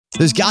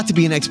There's got to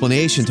be an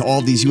explanation to all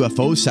of these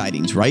UFO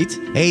sightings, right?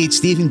 Hey, it's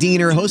Stephen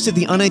Diener, host of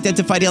the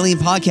Unidentified Alien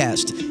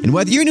Podcast. And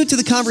whether you're new to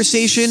the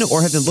conversation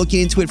or have been looking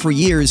into it for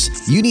years,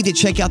 you need to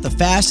check out the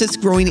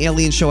fastest growing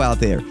alien show out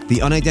there,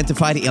 the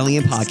Unidentified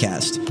Alien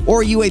Podcast,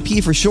 or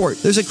UAP for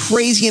short. There's a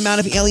crazy amount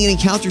of alien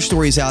encounter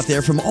stories out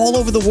there from all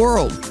over the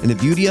world. And the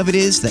beauty of it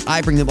is that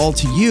I bring them all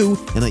to you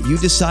and let you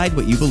decide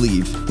what you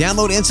believe.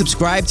 Download and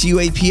subscribe to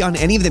UAP on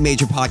any of the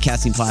major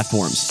podcasting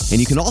platforms. And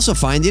you can also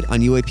find it on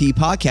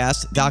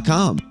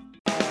UAPpodcast.com.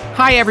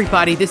 Hi,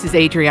 everybody. This is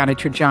Adriana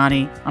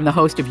Trajani. I'm the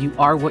host of You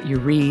Are What You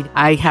Read.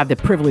 I have the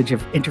privilege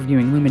of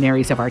interviewing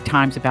luminaries of our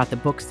times about the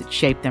books that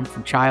shaped them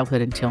from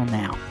childhood until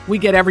now. We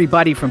get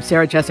everybody from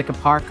Sarah Jessica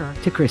Parker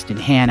to Kristen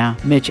Hanna,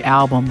 Mitch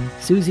Albom,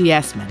 Susie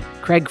Essman,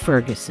 Craig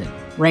Ferguson,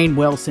 Rainn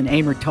Wilson,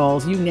 Amor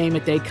Tolls, you name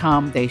it, they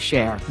come, they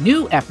share.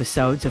 New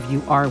episodes of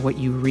You Are What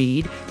You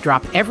Read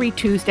drop every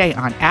Tuesday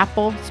on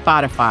Apple,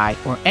 Spotify,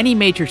 or any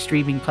major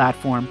streaming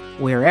platform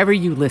wherever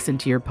you listen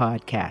to your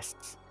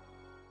podcasts.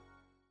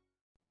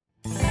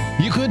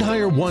 You could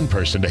hire one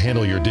person to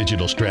handle your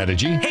digital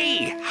strategy.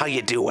 Hey, how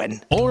you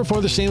doing? Or for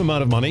the same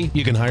amount of money,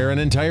 you can hire an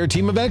entire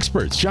team of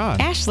experts.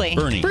 John, Ashley,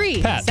 Bernie,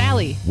 Bree, Pat,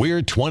 Sally.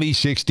 We're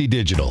 2060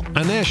 Digital,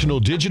 a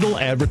national digital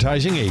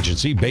advertising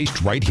agency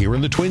based right here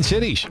in the Twin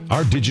Cities.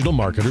 Our digital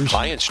marketers,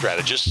 client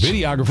strategists,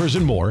 videographers,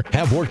 and more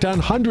have worked on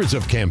hundreds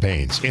of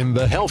campaigns in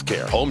the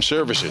healthcare, home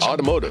services,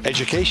 automotive,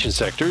 education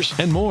sectors,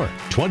 and more.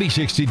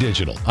 2060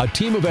 Digital, a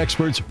team of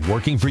experts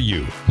working for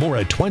you. More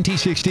at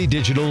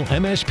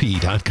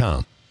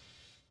 2060digitalmsp.com.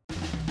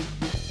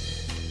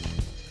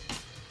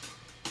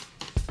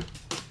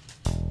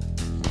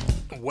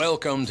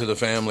 Welcome to the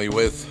family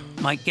with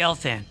Mike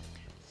Gelfand,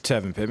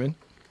 Tevin Pittman,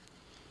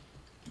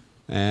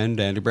 and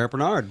Andy Brant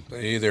Bernard.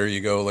 Hey, there you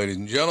go, ladies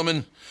and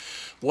gentlemen.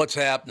 What's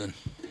happening?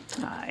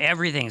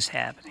 Everything's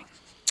happening.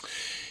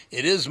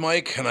 It is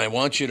Mike, and I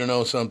want you to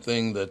know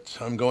something that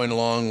I'm going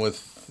along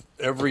with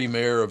every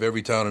mayor of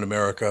every town in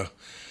America,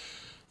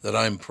 that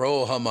I'm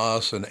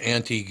pro-Hamas and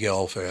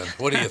anti-Gelfand.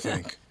 What do you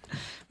think?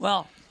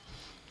 Well,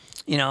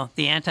 you know,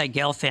 the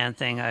anti-Gelfand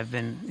thing I've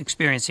been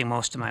experiencing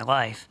most of my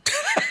life.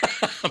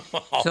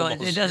 So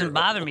it doesn't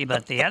bother me,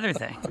 but the other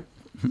thing.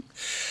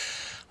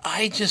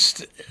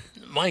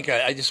 Mike,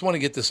 I just want to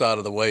get this out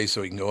of the way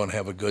so we can go and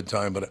have a good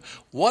time. But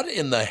what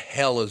in the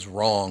hell is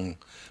wrong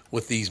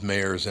with these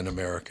mayors in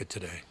America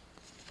today?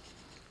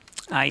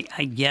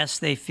 I guess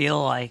they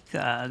feel like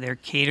they're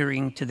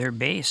catering to their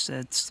base.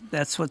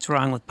 That's what's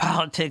wrong with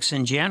politics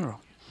in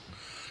general.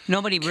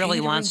 Nobody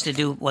really wants to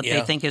do what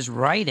they think is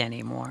right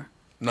anymore.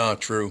 No,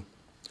 true.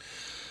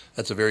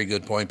 That's a very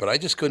good point. But I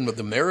just couldn't. But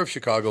the mayor of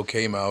Chicago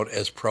came out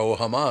as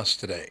pro-Hamas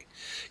today.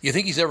 You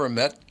think he's ever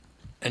met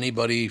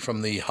anybody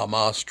from the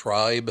Hamas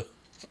tribe?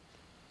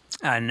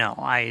 No,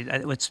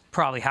 it's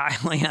probably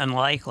highly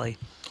unlikely.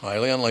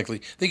 Highly unlikely.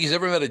 Think he's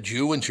ever met a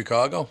Jew in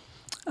Chicago?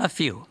 A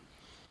few.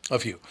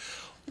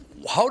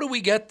 How do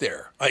we get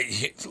there?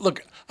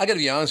 Look, I got to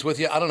be honest with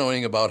you. I don't know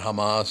anything about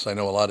Hamas. I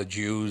know a lot of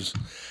Jews.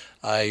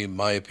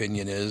 My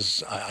opinion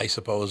is, I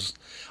suppose,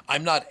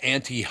 I'm not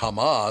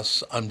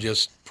anti-Hamas. I'm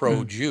just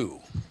pro-Jew.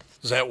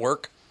 Does that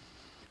work?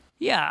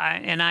 Yeah,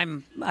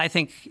 I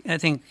think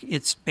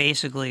it's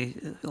basically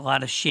a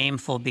lot of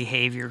shameful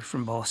behavior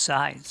from both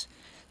sides.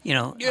 You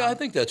know. Yeah, I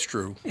think that's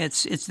true.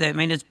 It's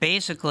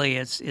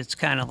basically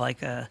kind of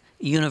like a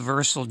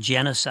universal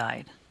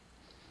genocide.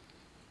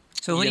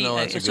 So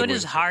it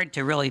is hard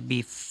to really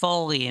be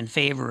fully in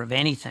favor of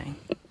anything.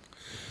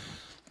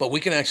 But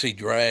we can actually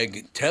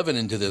drag Tevin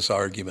into this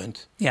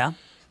argument. Yeah.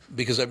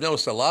 Because I've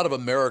noticed a lot of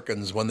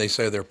Americans, when they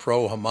say they're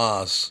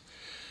pro-Hamas,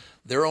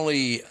 they're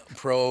only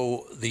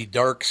pro the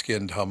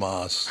dark-skinned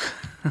Hamas.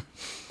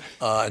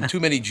 And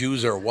too many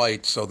Jews are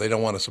white, so they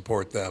don't want to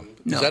support them.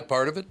 No. Is that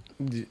part of it?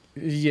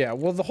 Yeah,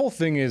 well, the whole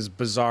thing is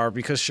bizarre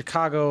because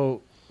Chicago,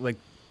 like,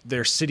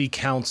 their city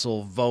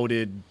council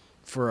voted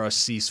for a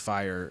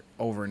ceasefire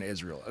over in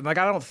Israel. And, like,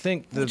 I don't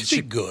think the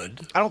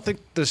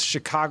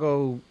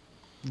Chicago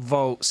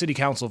city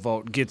council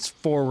vote gets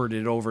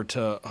forwarded over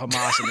to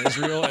Hamas and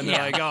Israel, and they're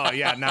like, oh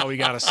yeah, now we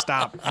got to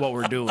stop what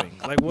we're doing.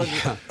 Like what?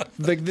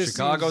 Like this.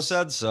 Chicago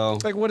said so.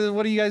 Like what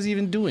are you guys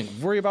even doing?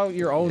 Worry about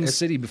your own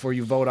city before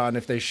you vote on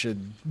if they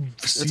should.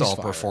 It's all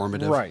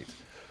performative, right?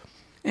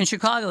 And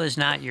Chicago is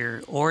not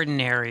your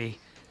ordinary.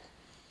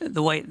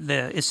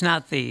 It's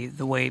not the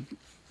way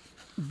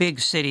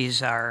big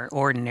cities are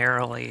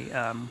ordinarily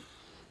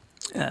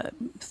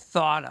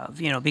thought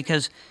of,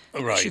 because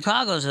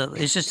Chicago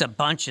is just a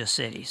bunch of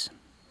cities.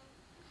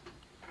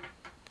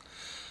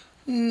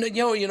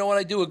 You know what?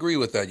 I do agree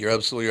with that. You're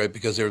absolutely right,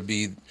 because there would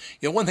be,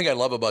 one thing I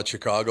love about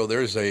Chicago.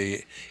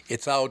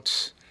 It's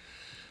out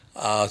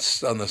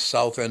on the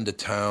south end of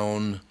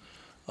town.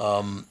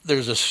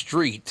 There's a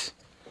street,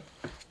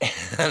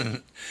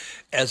 and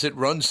as it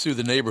runs through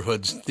the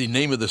neighborhoods, the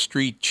name of the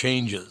street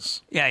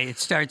changes. Yeah, it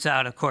starts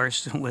out, of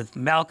course, with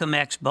Malcolm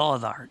X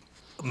Boulevard.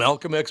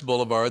 Malcolm X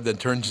Boulevard then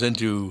turns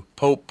into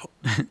Pope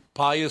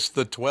Pius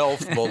XII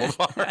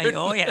Boulevard.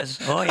 Oh, yes.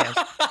 Yeah.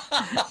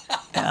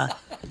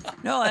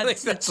 No, I think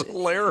that's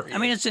hilarious. I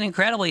mean, it's an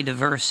incredibly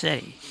diverse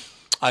city.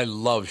 I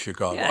love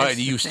Chicago. Yeah, I it's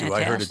used to.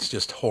 I heard fantastic. it's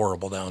just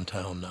horrible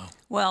downtown now.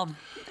 Well,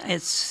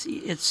 it's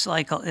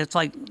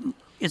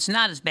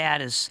not as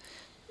bad as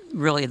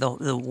really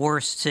the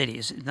worst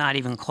cities. Not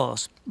even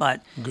close.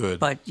 But Good.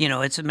 But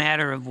it's a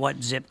matter of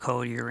what zip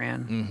code you're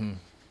in. Mm-hmm.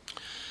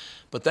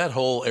 But that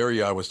whole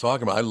area I was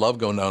talking about, I love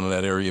going down to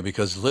that area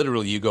because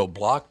literally you go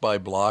block by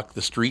block.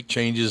 The street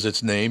changes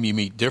its name. You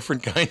meet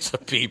different kinds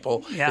of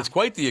people. Yeah. It's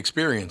quite the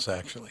experience,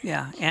 actually.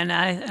 Yeah, and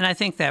I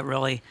think that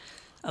really,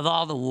 of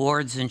all the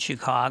wards in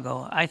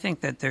Chicago, I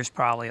think that there's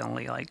probably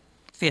only like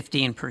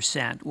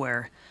 15%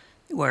 where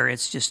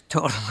it's just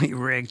totally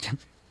rigged.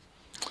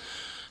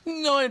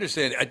 No, I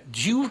understand.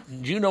 Do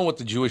you know what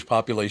the Jewish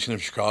population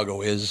of Chicago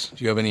is?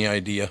 Do you have any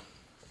idea?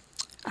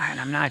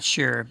 I'm not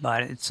sure,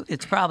 but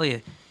it's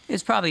probably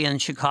in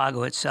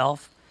Chicago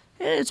itself.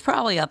 It's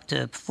probably up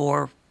to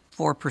 4%,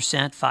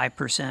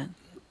 5%.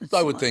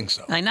 I would think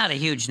so. Like not a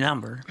huge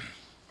number.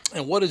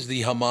 And what is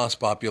the Hamas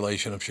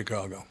population of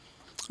Chicago?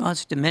 Well,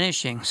 it's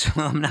diminishing, so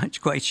I'm not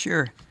quite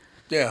sure.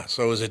 Yeah,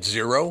 so is it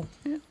 0?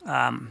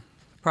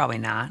 Probably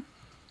not.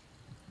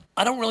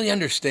 I don't really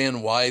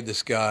understand why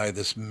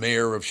this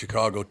mayor of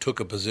Chicago, took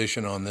a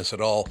position on this at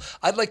all.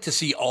 I'd like to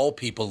see all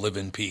people live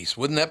in peace.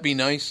 Wouldn't that be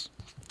nice?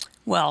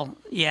 Well,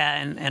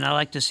 yeah, and I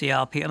like to see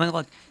how people. I mean,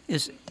 look,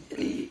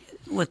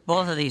 with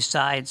both of these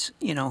sides,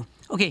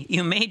 okay,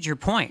 you made your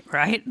point,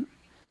 right?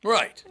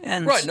 Right.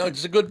 And right. No,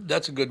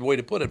 that's a good way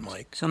to put it,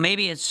 Mike. So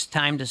maybe it's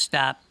time to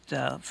stop,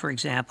 for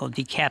example,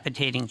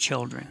 decapitating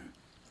children.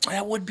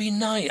 That would be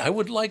nice. I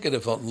would like it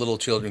if little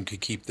children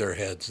could keep their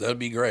heads. That would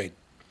be great.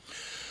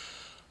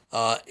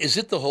 Is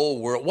it the whole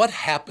world? What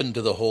happened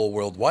to the whole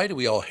world? Why do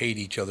we all hate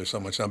each other so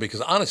much now? Because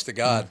honest to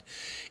God,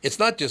 it's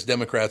not just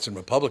Democrats and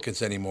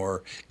Republicans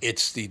anymore.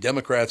 It's the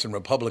Democrats and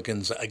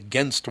Republicans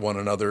against one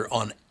another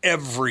on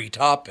every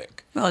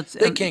topic. Well,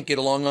 they can't get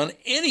along on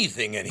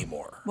anything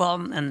anymore. Well,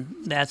 and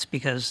that's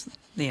because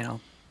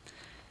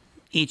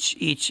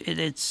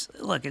it's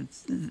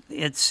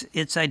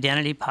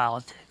identity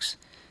politics.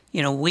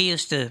 We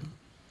used to.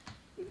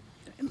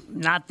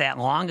 Not that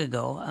long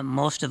ago,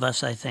 most of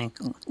us, I think,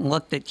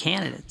 looked at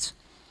candidates,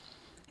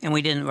 and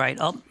we didn't write,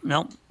 oh,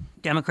 no,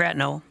 Democrat,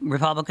 no,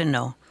 Republican,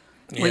 no.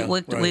 Yeah,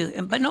 right.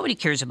 But nobody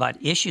cares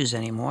about issues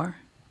anymore.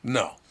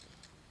 No,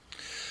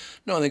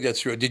 I think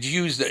that's true. Did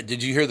you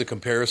hear the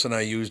comparison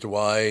I used to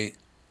why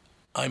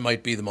I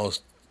might be the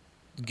most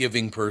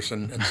giving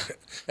person and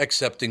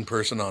accepting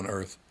person on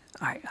earth?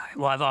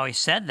 Well, I've always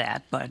said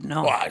that, but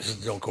no. Well,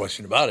 there's no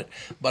question about it.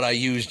 But I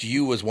used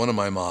you as one of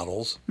my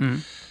models. Mm-hmm.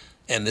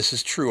 And this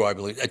is true, I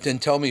believe. And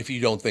tell me if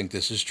you don't think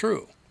this is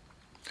true.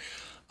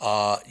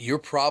 You're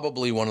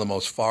probably one of the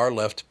most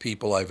far-left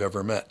people I've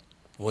ever met.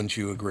 Wouldn't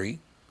you agree?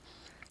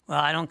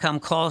 Well, I don't come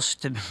close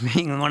to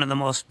being one of the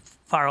most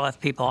far-left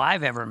people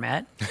I've ever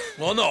met.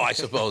 Well, no, I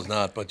suppose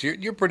not. But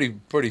you're pretty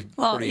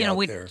well, pretty out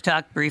we there.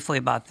 talked briefly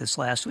about this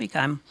last week.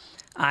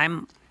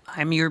 I'm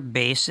your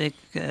basic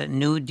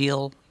New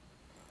Deal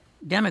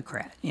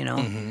Democrat.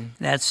 Mm-hmm.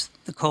 That's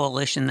the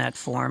coalition that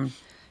formed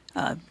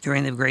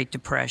during the Great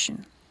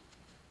Depression.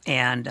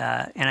 And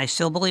I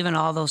still believe in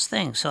all those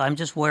things. So I'm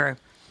just where,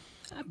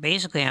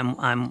 basically,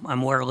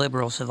 I'm where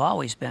liberals have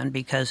always been,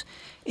 because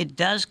it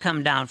does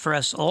come down, for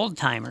us old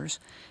timers,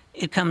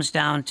 it comes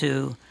down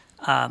to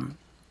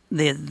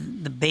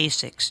the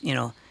basics.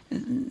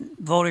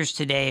 Voters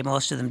today,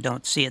 most of them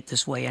don't see it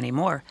this way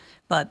anymore.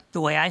 But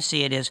the way I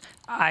see it is,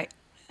 I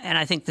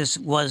think this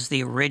was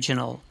the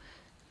original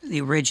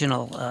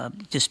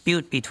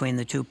dispute between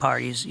the two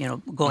parties.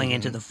 Going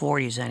into the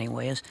 40s,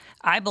 anyways.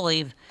 I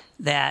believe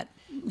that,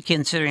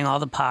 considering all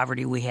the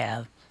poverty we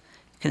have,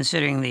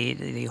 considering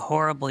the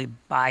horribly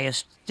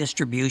biased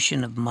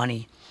distribution of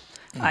money,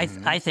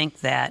 I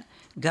think that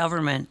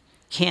government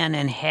can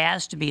and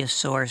has to be a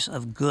source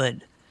of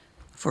good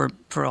for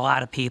a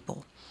lot of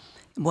people.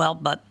 Well,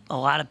 but a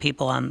lot of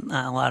people,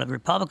 a lot of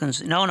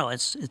Republicans, no,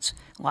 it's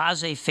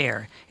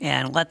laissez-faire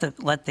and let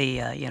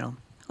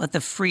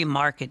the free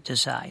market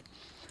decide.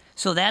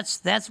 So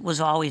that was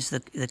always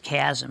the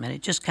chasm, and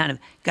it just kind of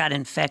got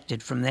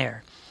infected from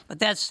there. But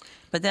that's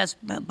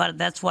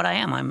what I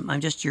am. I'm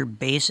just your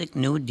basic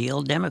New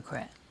Deal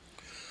Democrat.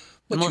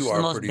 But the you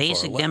are most pretty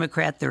basic far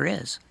Democrat there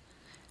is.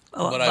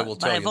 But I will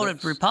tell you I voted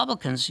this. for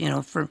Republicans,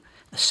 for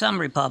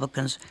some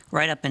Republicans,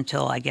 right up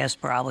until, I guess,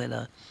 probably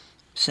the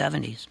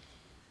 70s,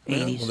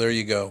 80s. Well, there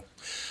you go.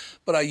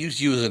 But I used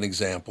you as an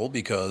example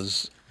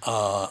because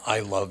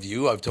I love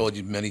you. I've told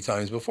you many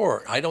times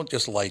before. I don't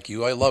just like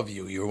you. I love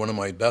you. You're one of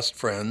my best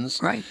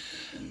friends. Right.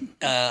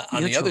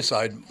 On the other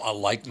side, I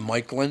like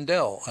Mike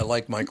Lindell. I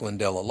like Mike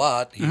Lindell a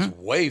lot. He's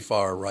way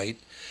far right.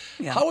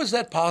 Yeah. How is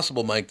that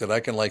possible, Mike, that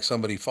I can like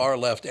somebody far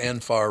left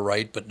and far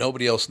right, but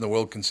nobody else in the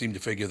world can seem to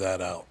figure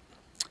that out?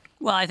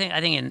 Well, I think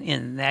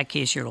in that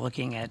case you're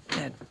looking at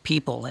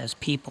people as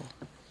people.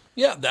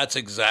 Yeah, that's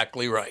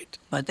exactly right.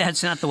 But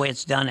that's not the way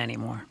it's done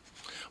anymore.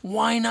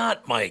 Why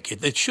not, Mike?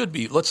 It should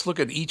be. Let's look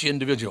at each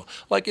individual.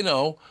 Like,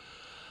 I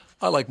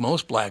like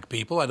most black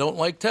people. I don't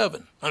like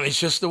Tevin. I mean, it's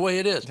just the way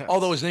it is.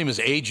 Although his name is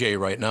AJ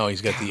right now.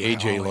 He's got the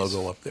AJ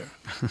logo up there.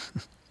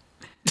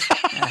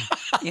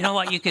 You know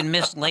what? You can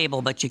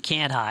mislabel, but you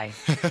can't hide.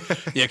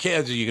 You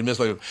can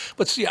mislabel.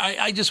 But see,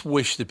 I just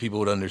wish that people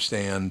would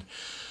understand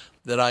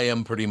that I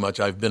am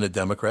I've been a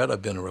Democrat,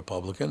 I've been a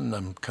Republican,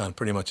 I'm kind of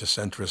pretty much a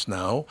centrist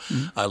now.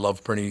 Mm-hmm. I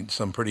love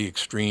some pretty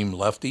extreme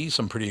lefties,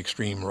 some pretty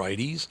extreme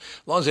righties,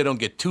 as long as they don't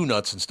get too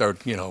nuts and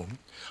start,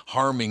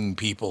 harming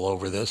people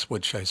over this,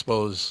 which I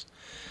suppose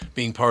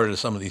being part of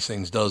some of these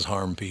things does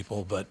harm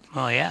people. But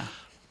oh yeah,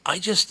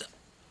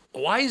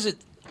 why is it?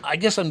 I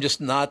guess I'm just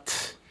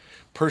not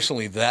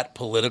personally that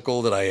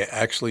political that I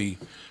actually,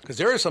 because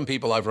there are some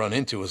people I've run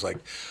into who's like,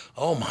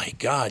 oh my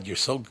God, you're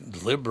so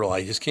liberal.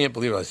 I just can't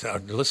believe it. I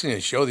was listening to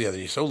the show the other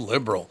day, you're so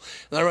liberal.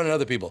 And I run into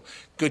other people,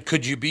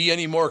 could you be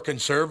any more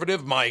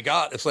conservative? My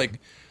God. It's like,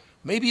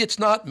 maybe it's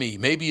not me.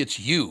 Maybe it's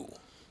you.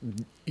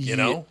 You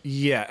know?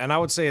 Yeah, and I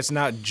would say it's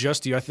not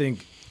just you. I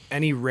think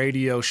any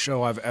radio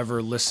show I've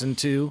ever listened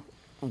to,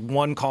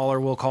 one caller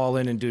will call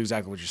in and do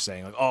exactly what you're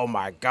saying. Like, oh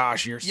my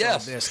gosh, you're so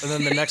this. And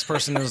then the next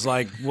person is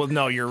like, well,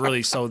 no, you're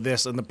really so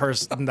this. And the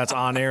person that's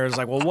on air is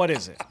like, well, what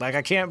is it? Like,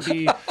 I can't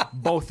be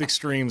both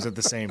extremes at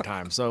the same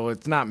time. So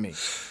it's not me.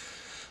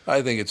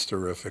 I think it's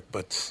terrific.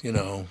 But,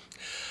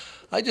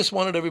 I just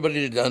wanted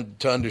everybody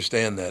to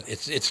understand that.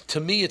 It's to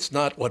me, it's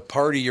not what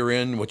party you're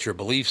in, what your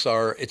beliefs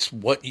are. It's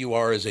what you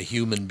are as a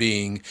human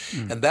being.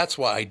 Mm. And that's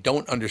why I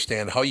don't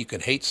understand how you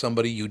can hate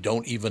somebody you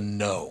don't even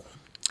know.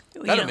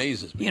 That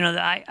amazes me.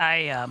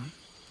 I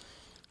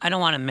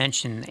don't want to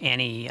mention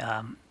any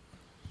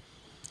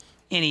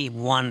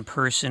one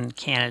person,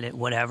 candidate,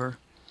 whatever.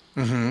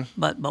 Mm-hmm.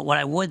 But what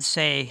I would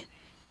say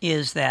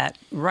is that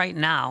right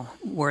now,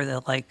 where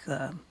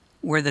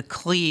the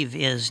cleave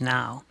is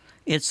now,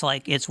 it's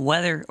like it's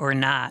whether or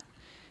not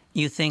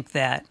you think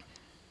that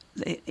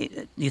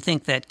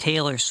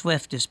Taylor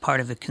Swift is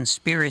part of a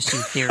conspiracy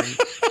theory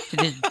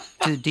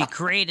to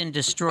degrade and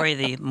destroy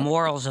the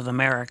morals of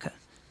America.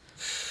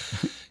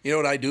 You know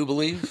what I do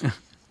believe?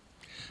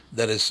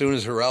 That as soon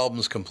as her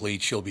album's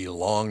complete, she'll be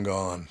long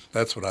gone.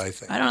 That's what I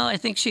think. I don't know. I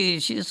think she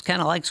just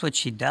kind of likes what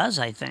she does,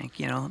 I think.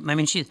 I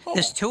mean,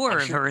 this tour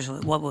of hers,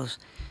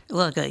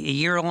 a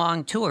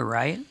year-long tour,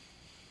 right?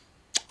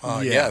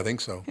 Yeah, I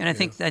think so. And I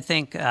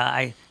think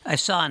I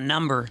saw a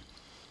number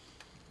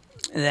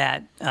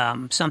that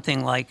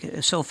something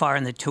like so far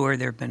in the tour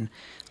there have been,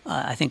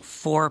 I think,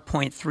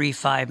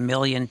 4.35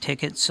 million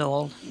tickets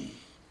sold.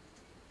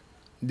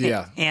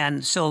 Yeah.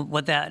 And so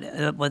what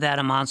that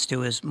amounts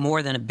to is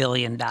more than $1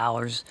 billion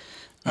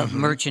of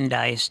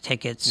merchandise,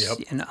 tickets. Yep.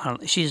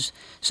 And she's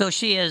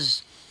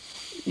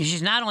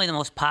not only the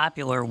most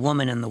popular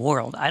woman in the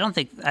world. I don't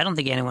think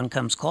anyone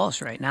comes close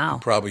right now.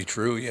 Probably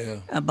true,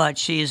 yeah. But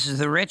she's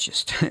the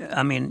richest.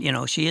 I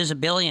mean, she is a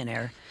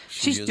billionaire.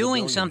 She's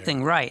doing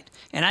something right.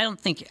 And I don't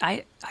think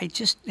I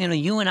just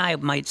you and I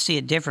might see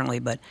it differently,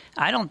 but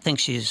I don't think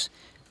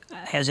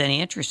has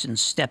any interest in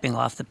stepping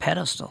off the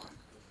pedestal.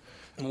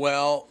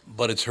 Well,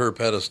 but it's her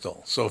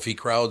pedestal. So if he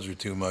crowds her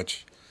too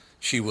much,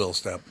 he will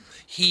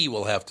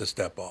have to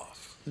step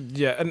off.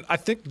 Yeah, and I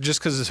think just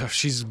because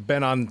she's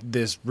been on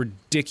this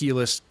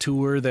ridiculous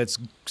tour that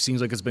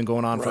seems like it's been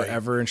going on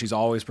forever, and she's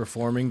always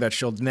performing, that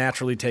she'll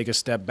naturally take a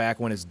step back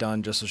when it's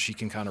done just so she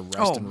can kind of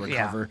rest and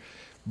recover. Yeah.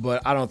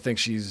 But I don't think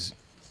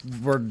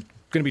we're going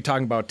to be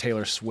talking about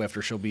Taylor Swift,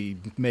 or she'll be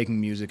making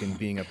music and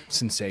being a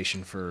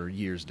sensation for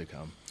years to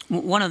come.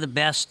 One of the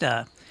best,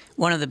 I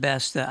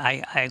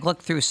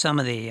looked through some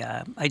of the,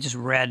 I just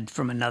read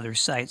from another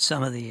site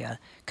some of the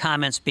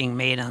comments being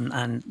made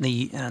on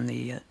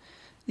the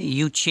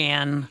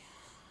UChan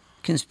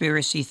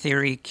conspiracy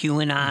theory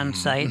QAnon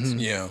sites. Mm-hmm.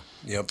 Yeah,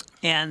 yep.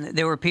 And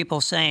there were people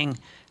saying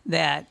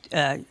that,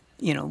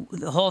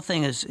 the whole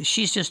thing is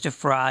she's just a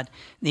fraud,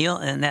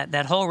 and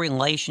that whole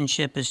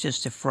relationship is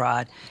just a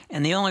fraud.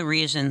 And the only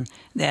reason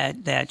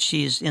that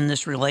she's in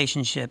this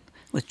relationship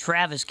with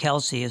Travis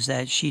Kelce is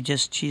that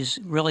she's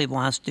really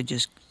wants to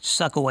just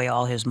suck away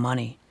all his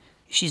money.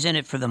 She's in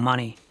it for the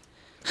money.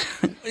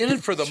 In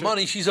it for the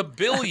money? She's a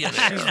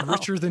billionaire. She's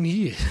richer than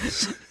he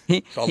is.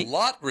 He's a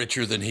lot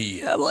richer than he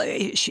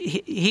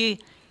is.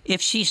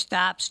 If she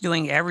stops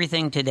doing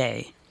everything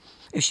today,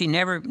 if she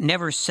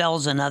never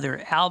sells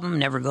another album,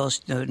 never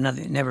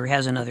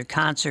has another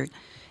concert,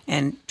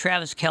 and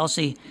Travis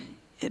Kelce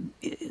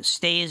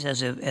stays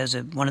as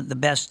one of the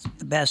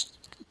best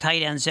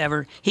tight ends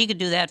ever, he could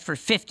do that for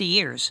 50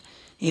 years.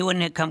 He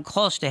wouldn't have come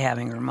close to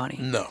having her money.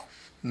 No.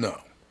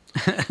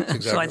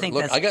 Exactly. So I think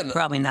that's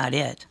probably not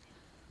it.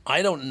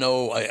 I don't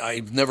know.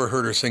 I've never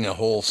heard her sing a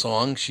whole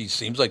song. She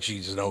seems like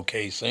she's an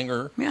okay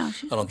singer. Yeah,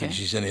 I don't think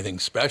she's anything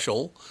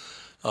special.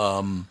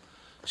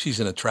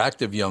 She's an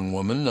attractive young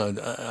woman.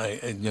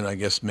 I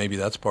guess maybe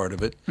that's part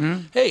of it.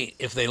 Mm-hmm. Hey,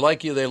 if they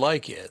like you, they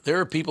like you. There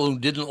are people who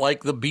didn't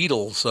like the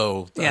Beatles,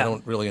 so I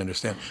don't really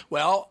understand.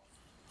 Well,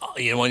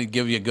 I want to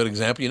give you a good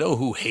example. You know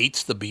who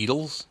hates the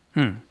Beatles?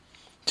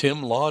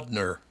 Tim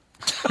Laudner.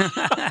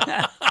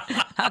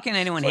 How can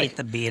anyone hate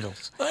the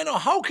Beatles? I know.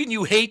 How can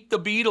you hate the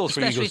Beatles?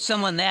 Especially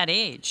someone that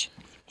age.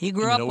 He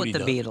grew up with the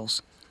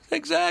Beatles.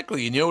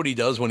 Exactly. You know what he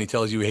does when he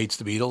tells you he hates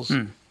the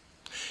Beatles?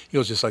 He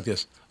goes just like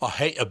this. I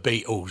hate a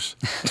Beatles.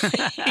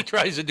 He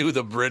tries to do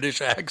the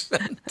British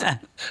accent.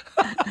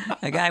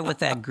 A guy with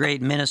that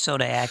great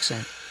Minnesota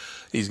accent.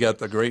 He's got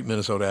the great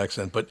Minnesota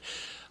accent. But,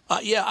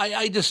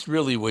 I just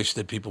really wish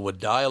that people would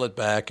dial it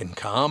back and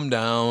calm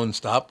down,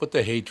 stop with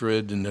the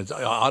hatred, and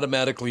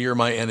automatically you're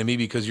my enemy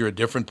because you're a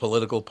different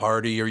political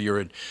party, or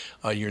you're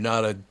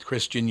not a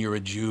Christian, you're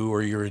a Jew,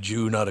 or you're a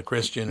Jew, not a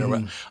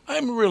Christian.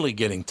 I'm really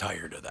getting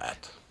tired of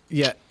that.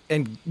 Yeah,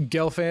 and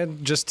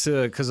Gelfand, just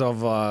because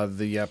of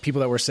the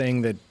people that were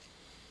saying that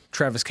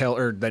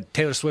that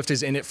Taylor Swift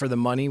is in it for the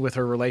money with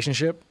her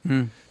relationship.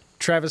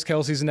 Travis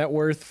Kelce's net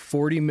worth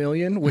 $40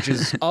 million, which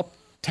is up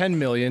 $10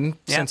 million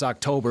since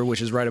October, which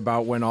is right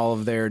about when all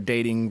of their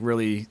dating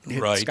really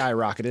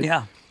skyrocketed.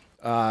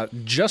 Yeah.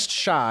 Just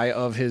shy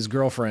of his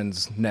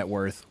girlfriend's net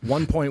worth,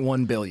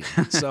 $1.1 billion.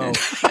 So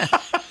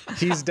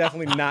he's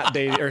definitely not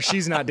dating, or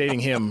she's not dating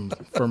him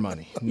for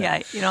money. No.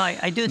 Yeah,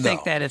 I do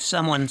think that if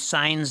someone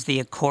signs the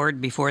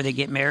accord before they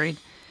get married,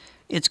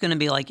 it's going to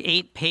be like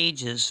 8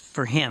 pages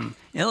for him.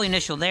 He'll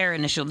initial there,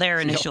 initial there,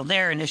 initial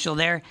there, initial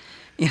there.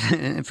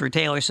 And for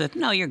Taylor Swift,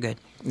 no, you're good.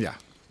 Yeah.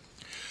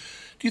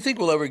 Do you think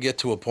we'll ever get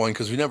to a point,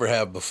 because we never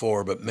have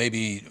before, but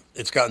maybe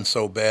it's gotten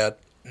so bad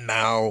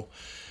now,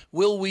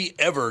 will we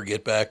ever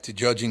get back to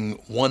judging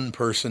one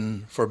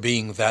person for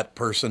being that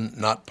person,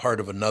 not part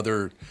of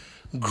another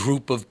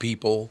group of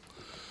people?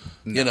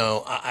 No. You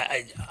know,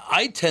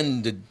 I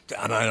tend to,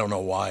 and I don't know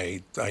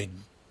why I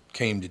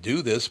came to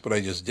do this, but I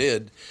just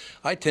did.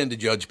 I tend to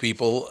judge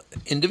people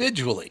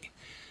individually.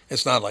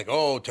 It's not like,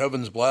 oh,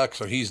 Tevin's black,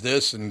 so he's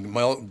this, and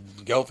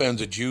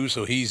Gelfand's a Jew,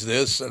 so he's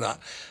this, and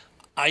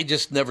I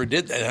just never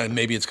did that. And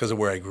maybe it's because of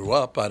where I grew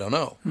up. I don't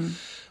know.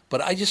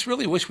 But I just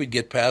really wish we'd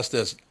get past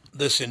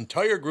this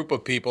entire group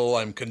of people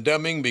I'm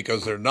condemning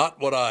because they're not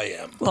what I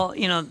am. Well,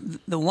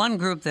 the one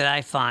group that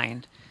I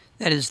find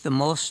that is the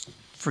most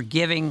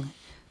forgiving,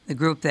 the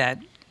group that,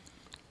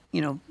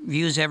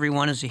 views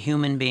everyone as a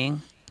human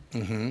being,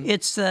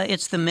 it's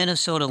the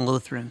Minnesota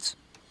Lutherans.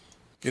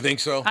 You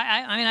think so?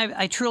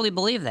 I truly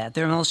believe that.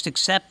 They're the most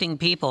accepting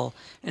people.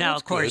 Now,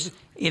 of course,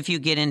 if you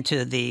get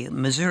into the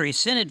Missouri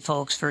Synod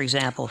folks, for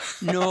example,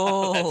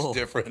 no. That's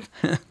different.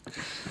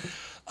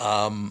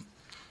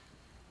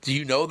 Do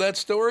you know that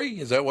story?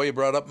 Is that why you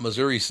brought up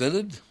Missouri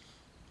Synod?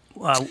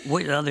 Well,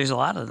 there's a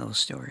lot of those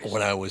stories.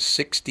 When I was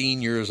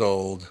 16 years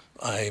old,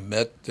 I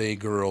met a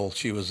girl.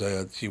 She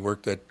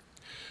worked at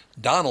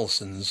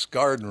Donaldson's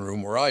garden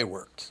room where I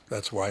worked.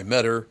 That's where I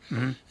met her.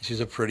 She's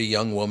a pretty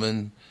young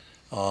woman.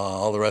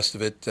 All the rest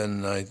of it,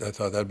 and I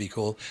thought that'd be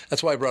cool.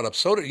 That's why I brought up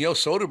Soda.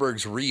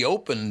 Soderbergh's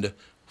reopened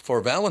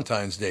for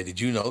Valentine's Day. Did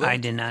you know that? I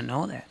did not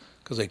know that.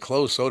 Because they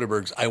closed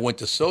Soderbergh's. I went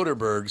to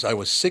Soderbergh's. I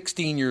was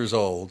 16 years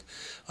old.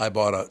 I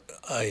bought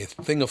a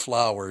thing of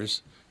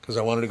flowers because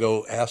I wanted to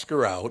go ask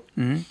her out.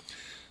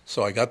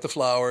 So I got the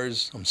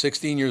flowers. I'm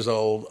 16 years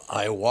old.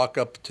 I walk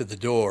up to the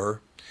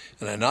door,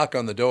 and I knock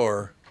on the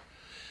door,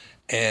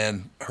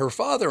 and her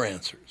father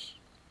answers.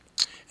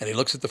 And he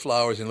looks at the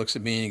flowers and looks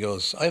at me and he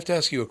goes, I have to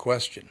ask you a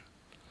question.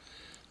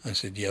 I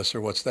said, yes,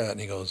 sir, what's that? And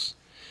he goes,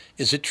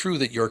 is it true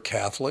that you're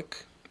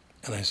Catholic?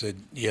 And I said,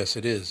 yes,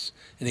 it is.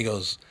 And he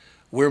goes,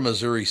 we're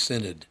Missouri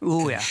Synod.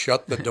 Ooh, and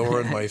shut the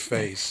door in my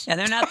face. Yeah,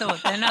 they're not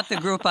the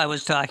group I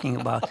was talking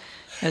about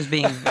as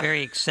being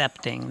very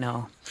accepting,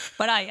 no.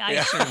 But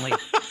I certainly,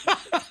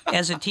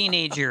 as a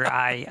teenager,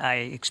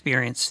 I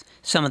experienced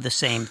some of the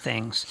same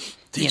things.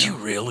 Did you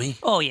really?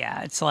 Oh,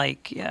 yeah. It's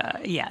like,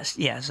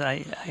 yes, I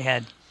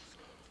had...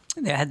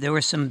 There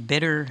was some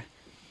bitter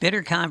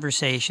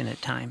conversation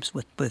at times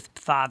with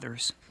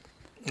fathers.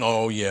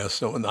 Oh, yes.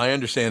 So, and I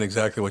understand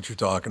exactly what you're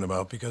talking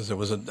about because it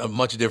was a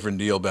much different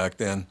deal back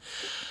then.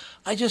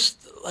 I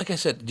just, like I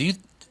said,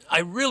 I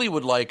really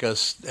would like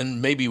us, and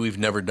maybe we've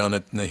never done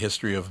it in the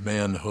history of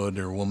manhood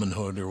or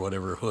womanhood or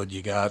whatever hood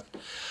you got.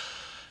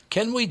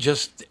 Can we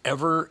just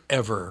ever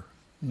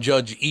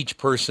judge each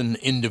person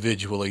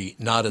individually,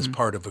 not as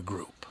part of a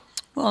group?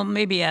 Well,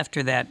 maybe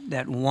after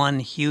that one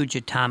huge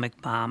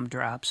atomic bomb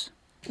drops,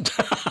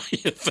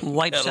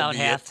 wipes out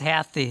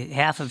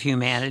half of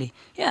humanity.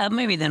 Yeah,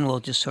 maybe then we'll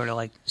just sort of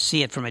like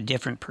see it from a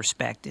different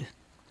perspective.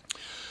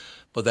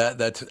 But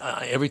that's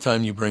every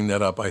time you bring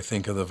that up, I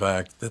think of the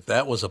fact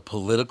that was a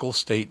political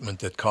statement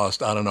that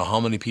cost I don't know how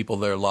many people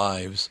their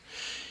lives.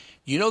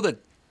 You know that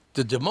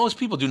most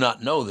people do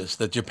not know this,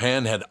 that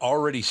Japan had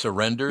already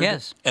surrendered.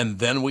 Yes. And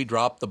then we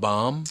dropped the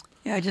bomb.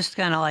 Yeah, just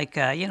kind of like,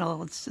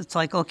 it's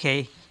like,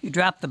 okay, you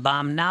dropped the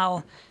bomb.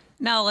 Now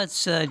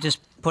let's just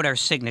put our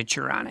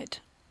signature on it.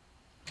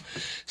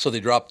 So they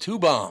dropped 2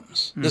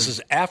 bombs. This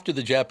is after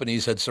the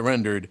Japanese had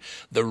surrendered.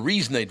 The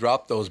reason they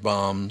dropped those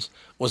bombs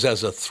was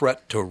as a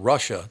threat to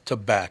Russia to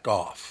back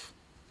off.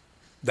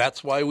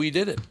 That's why we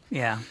did it.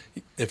 Yeah.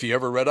 If you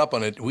ever read up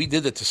on it, we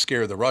did it to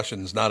scare the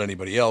Russians, not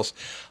anybody else.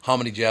 How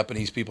many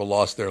Japanese people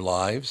lost their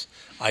lives?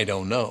 I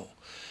don't know.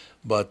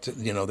 But,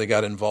 they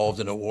got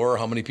involved in a war.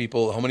 How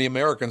many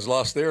Americans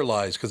lost their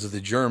lives because of the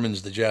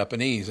Germans, the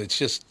Japanese? It's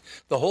just,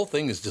 the whole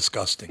thing is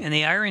disgusting. And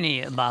the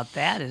irony about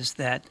that is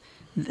that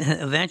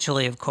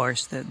eventually, of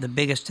course, the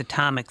biggest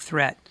atomic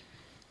threat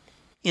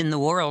in the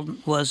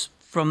world was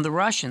from the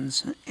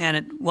Russians, and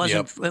it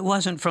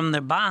wasn't from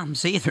the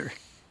bombs either.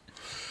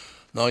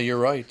 No, you're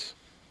right.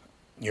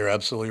 You're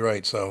absolutely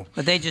right. So,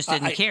 but they just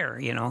didn't care,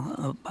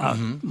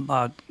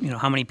 about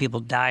how many people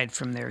died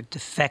from their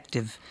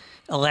defective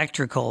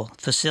electrical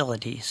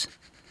facilities.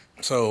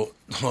 So,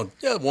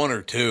 one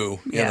or two,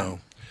 you know.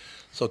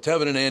 So,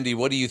 Tevin and Andy,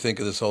 what do you think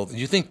of this whole thing?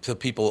 Do you think the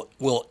people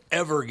will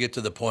ever get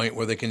to the point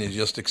where they can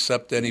just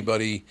accept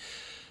anybody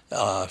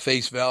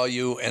face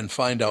value and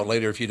find out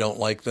later if you don't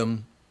like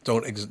them?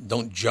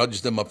 Don't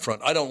judge them up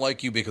front. I don't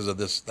like you because of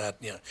this, that,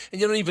 and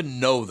you don't even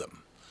know them.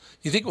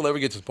 You think we'll ever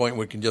get to the point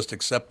where we can just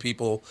accept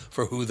people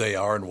for who they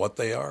are and what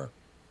they are?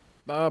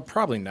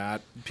 Probably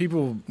not.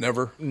 People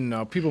never.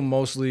 No, people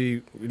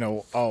mostly,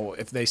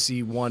 if they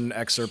see one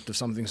excerpt of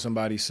something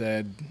somebody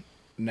said,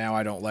 now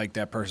I don't like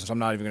that person, so I'm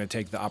not even going to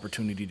take the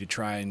opportunity to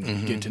try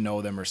and get to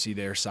know them or see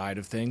their side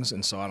of things.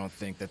 And so I don't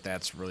think that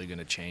that's really going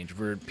to change.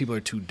 People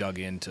are too dug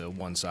into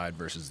one side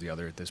versus the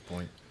other at this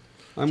point.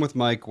 I'm with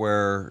Mike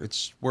where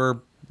we're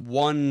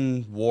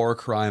one war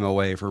crime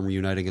away from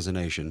reuniting as a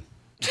nation.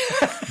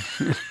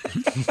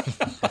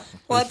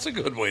 Well, that's a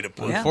good way to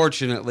put it.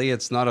 Unfortunately,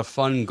 it's not a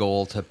fun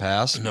goal to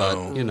pass,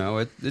 but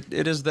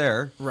it is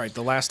there. Right.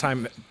 The last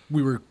time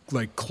we were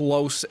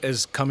close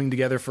as coming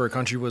together for a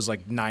country was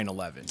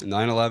 9/11.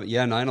 9/11,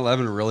 yeah,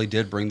 9/11 really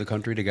did bring the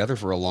country together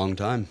for a long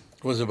time.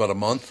 Was it about a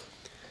month?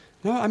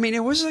 No, I mean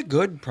it was a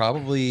good,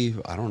 probably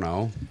I don't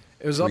know.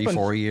 It was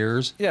 4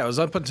 years. Yeah, it was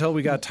up until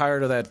we got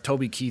tired of that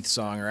Toby Keith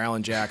song or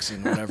Alan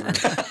Jackson, whatever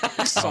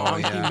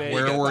song he made.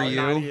 Where were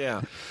you?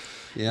 Yeah.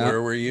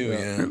 Where were you?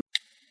 Yeah.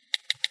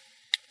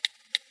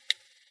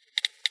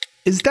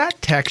 Is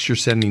that text you're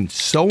sending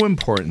so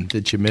important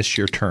that you missed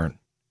your turn?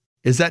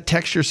 Is that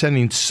text you're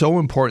sending so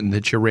important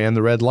that you ran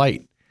the red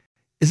light?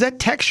 Is that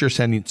text you're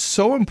sending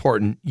so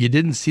important you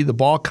didn't see the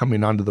ball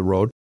coming onto the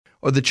road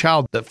or the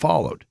child that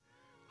followed?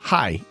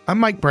 Hi, I'm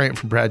Mike Bryant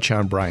from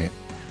Bradshaw & Bryant.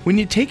 When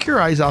you take your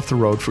eyes off the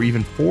road for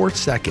even 4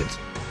 seconds,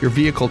 your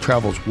vehicle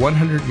travels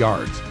 100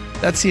 yards.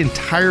 That's the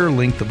entire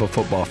length of a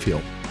football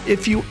field.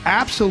 If you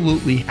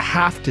absolutely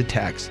have to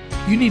text,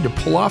 you need to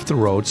pull off the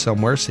road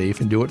somewhere safe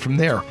and do it from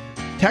there.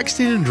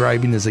 Texting and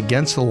driving is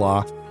against the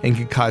law and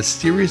can cause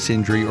serious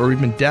injury or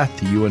even death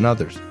to you and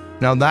others.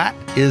 Now that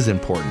is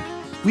important.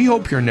 We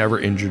hope you're never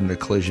injured in a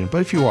collision,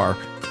 but if you are,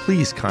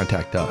 please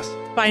contact us.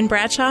 Find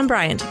Bradshaw &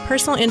 Bryant,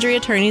 personal injury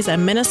attorneys at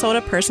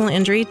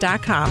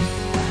minnesotapersonalinjury.com.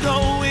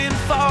 Going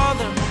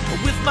farther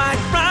with Mike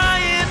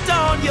Bryant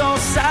on your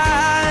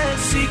side,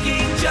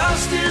 seeking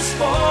justice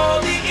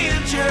for the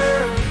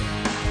injured.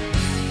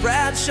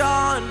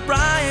 Bradshaw &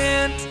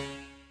 Bryant.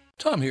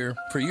 Tom here.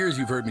 For years,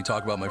 you've heard me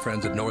talk about my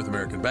friends at North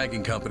American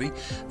Banking Company.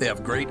 They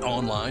have great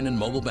online and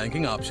mobile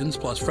banking options,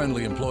 plus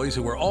friendly employees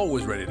who are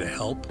always ready to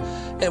help.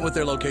 And with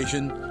their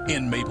location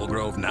in Maple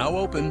Grove now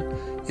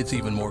open, it's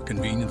even more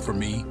convenient for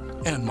me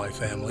and my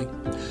family.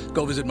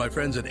 Go visit my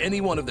friends at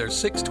any one of their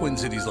 6 Twin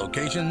Cities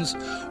locations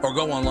or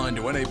go online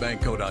to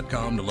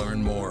nabankco.com to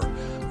learn more.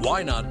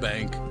 Why not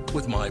bank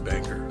with my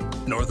banker?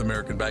 North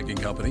American Banking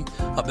Company,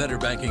 a better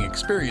banking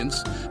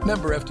experience,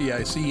 member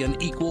FDIC,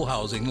 and equal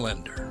housing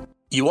lender.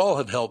 You all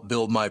have helped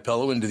build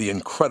MyPillow into the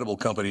incredible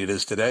company it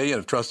is today and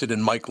have trusted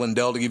in Mike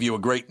Lindell to give you a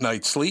great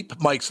night's sleep.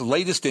 Mike's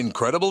latest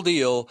incredible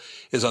deal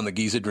is on the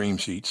Giza Dream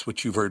Sheets,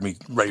 which you've heard me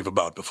rave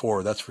about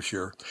before, that's for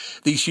sure.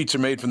 These sheets are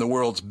made from the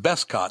world's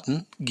best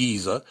cotton,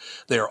 Giza.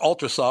 They are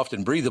ultra soft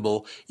and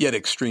breathable, yet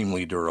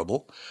extremely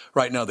durable.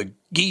 Right now, the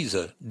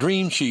Giza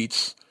Dream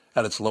Sheets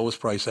at its lowest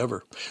price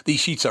ever. These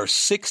sheets are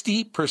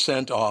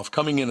 60% off,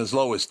 coming in as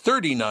low as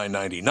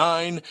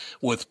 $39.99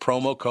 with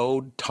promo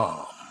code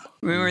TOM.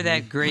 Remember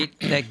that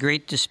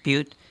great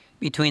dispute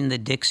between the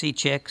Dixie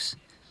Chicks?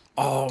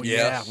 Oh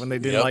yeah, when they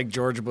didn't like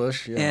George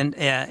Bush.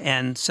 Yeah.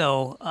 And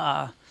so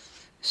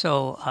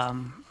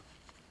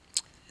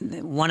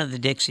one of the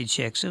Dixie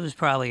Chicks, it was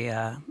probably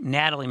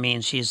Natalie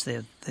Means. She's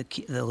the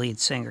lead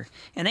singer,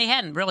 and they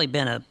hadn't really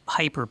been a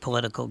hyper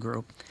political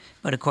group,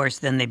 but of course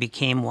then they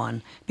became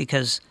one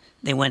because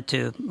they went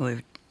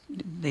to.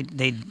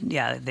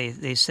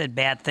 They said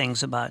bad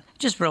things about,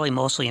 just really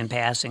mostly in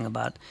passing,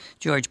 about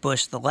George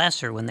Bush the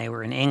Lesser when they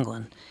were in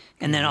England.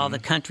 And then all the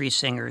country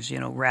singers,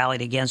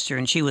 rallied against her.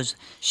 And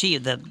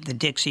the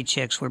Dixie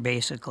Chicks were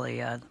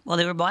basically, they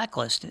were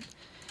blacklisted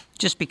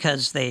just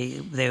because they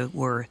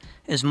were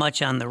as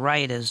much on the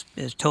right as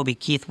Toby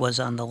Keith was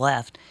on the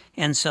left.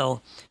 And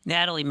so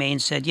Natalie Main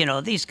said,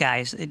 these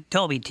guys,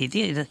 Toby Keith,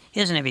 he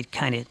doesn't have any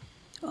kind of,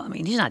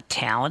 he's not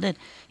talented.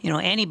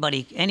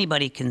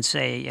 Anybody can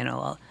say,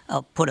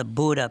 I'll put a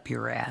boot up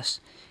your ass.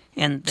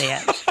 And they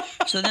asked,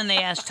 so then they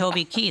asked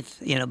Toby Keith,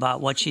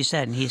 about what she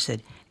said, and he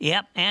said,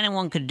 "Yep,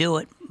 anyone could do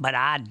it, but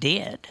I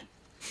did."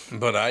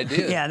 But I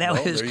did. Yeah, that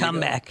was his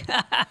comeback.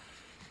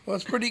 Well,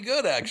 it's pretty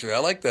good, actually. I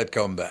like that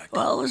comeback.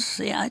 Well, it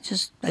was, I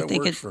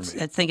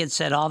think it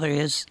said all there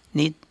is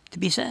need to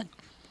be said.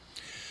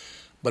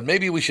 But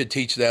maybe we should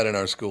teach that in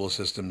our school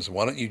systems.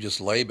 Why don't you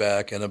just lay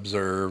back and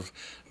observe?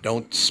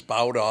 Don't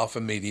spout off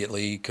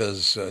immediately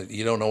because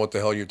you don't know what the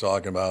hell you're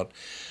talking about.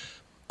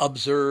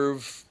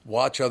 observe,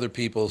 watch other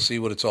people, see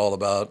what it's all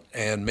about,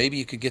 and maybe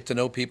you could get to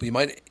know people. You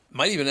might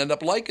even end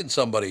up liking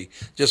somebody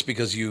just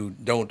because you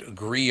don't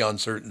agree on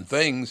certain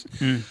things.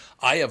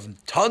 I have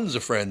tons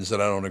of friends that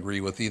I don't agree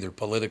with, either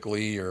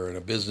politically or in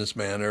a business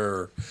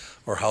manner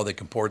or how they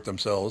comport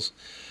themselves,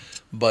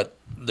 but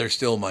they're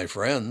still my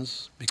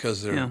friends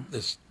because there's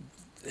this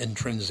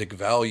intrinsic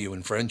value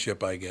in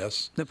friendship, I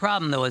guess. The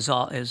problem, though,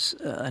 is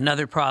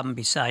another problem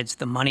besides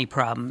the money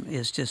problem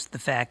is just the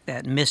fact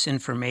that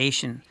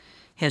misinformation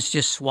has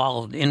just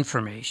swallowed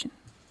information.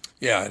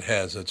 Yeah, it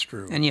has. That's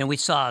true. And we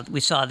saw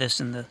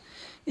this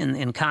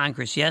in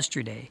Congress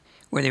yesterday,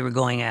 where they were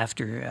going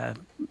after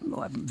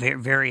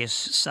various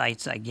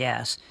sites, I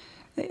guess,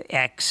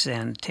 X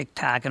and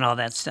TikTok and all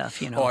that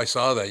stuff. Oh, I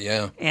saw that.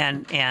 Yeah.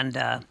 And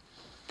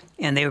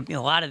there were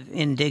a lot of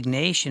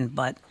indignation,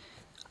 but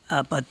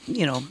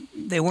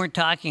they weren't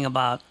talking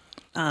about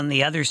on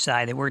the other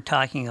side. They were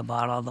talking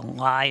about all the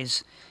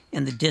lies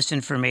and the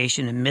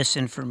disinformation and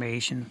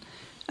misinformation.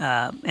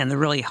 And the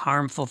really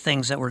harmful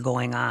things that were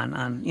going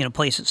on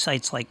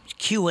sites like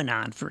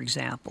QAnon, for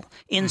example,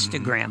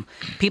 Instagram,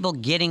 people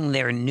getting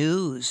their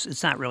news.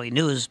 It's not really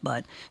news,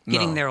 but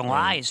getting their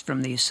lies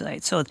from these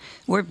sites. So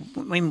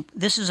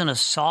this is an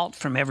assault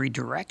from every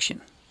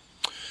direction.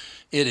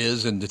 It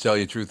is, and to tell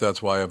you the truth,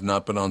 that's why I've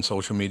not been on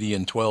social media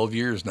in 12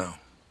 years now.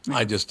 Yeah.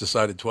 I just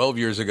decided 12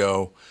 years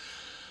ago.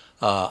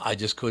 I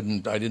just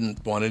couldn't. I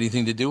didn't want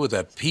anything to do with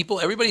that.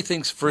 Everybody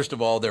thinks, first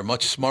of all, they're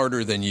much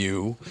smarter than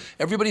you.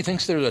 Everybody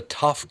thinks they're a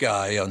tough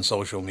guy on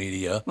social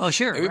media. Well,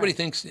 sure. Everybody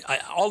thinks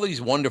all these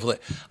wonderful.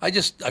 I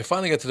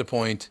finally got to the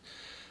point.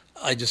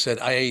 I just said,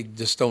 I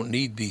just don't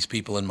need these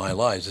people in my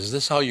lives. Is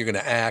this how you're going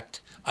to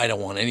act? I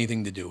don't want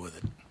anything to do with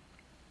it.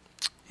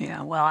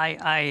 Yeah. Well,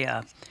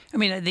 I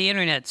mean, the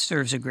internet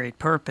serves a great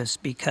purpose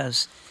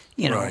because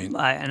Right.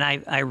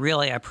 I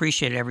really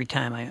appreciate it every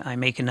time I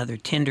make another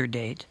Tinder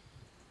date.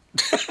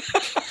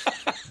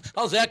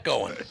 How's that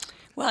going?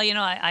 Well,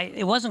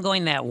 it wasn't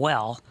going that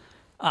well.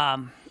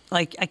 I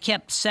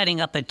kept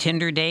setting up a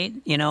Tinder date,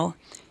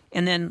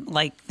 and then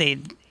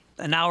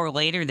an hour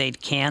later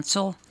they'd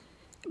cancel.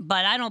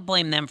 But I don't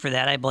blame them for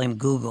that. I blame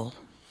Google.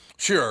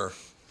 Sure,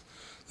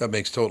 that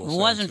makes total sense. If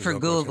it wasn't for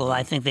Google,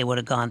 I think they would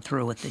have gone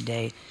through with the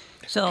date.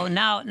 So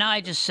now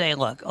I just say,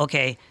 look,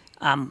 okay,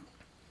 I'm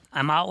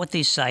out with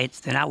these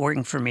sites. They're not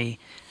working for me,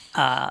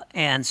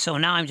 and so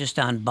now I'm just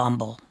on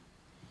Bumble.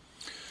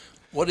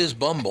 What is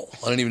Bumble?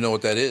 I don't even know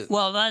what that is.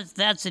 Well,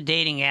 that's a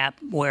dating app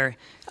where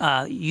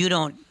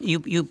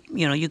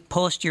you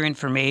post your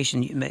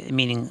information,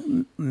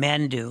 meaning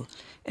men do,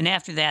 and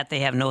after that they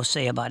have no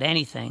say about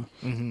anything,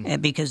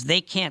 because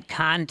they can't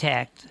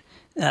contact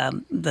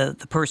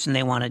the person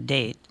they want to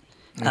date.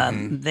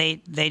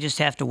 They just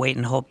have to wait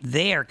and hope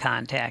they are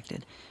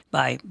contacted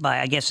by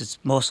I guess it's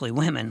mostly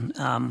women.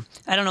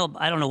 I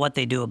don't know what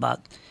they do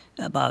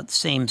about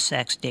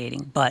same-sex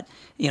dating, but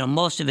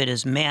most of it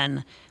is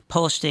men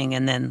posting,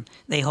 and then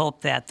they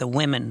hope that the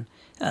women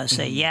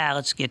say, yeah,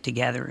 let's get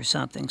together or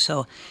something.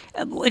 So,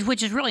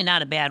 which is really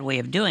not a bad way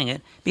of doing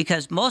it,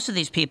 because most of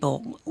these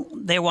people,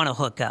 they want to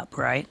hook up,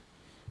 right?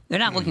 They're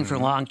not looking for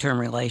long-term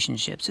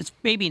relationships. It's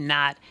maybe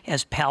not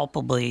as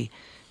palpably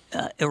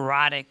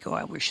erotic, or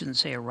I shouldn't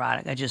say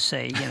erotic, I just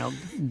say,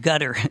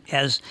 gutter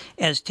as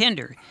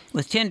Tinder.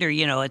 With Tinder,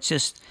 it's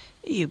just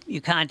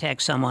you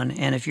contact someone,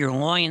 and if your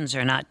loins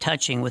are not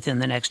touching within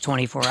the next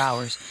 24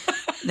 hours,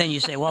 then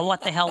you say, well,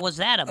 what the hell was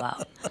that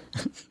about?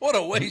 What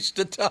a waste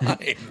of time.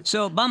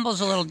 So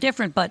Bumble's a little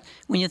different, but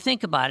when you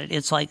think about it,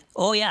 it's like,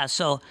 oh, yeah,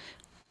 so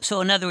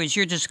in other words,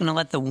 you're just going to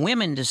let the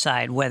women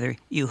decide whether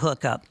you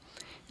hook up.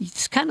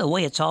 It's kind of the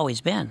way it's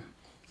always been.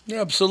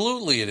 Yeah,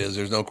 absolutely it is.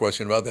 There's no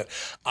question about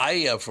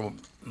that. From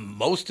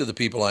most of the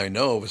people I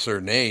know of a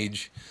certain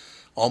age,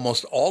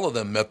 almost all of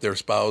them met their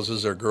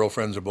spouses or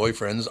girlfriends or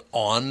boyfriends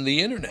on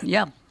the internet.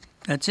 Yeah,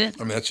 that's it.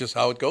 I mean, that's just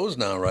how it goes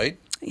now, right?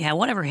 Yeah,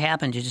 whatever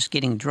happened to just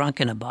getting drunk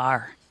in a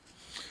bar?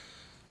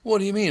 What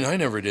do you mean? I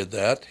never did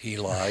that. He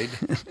lied.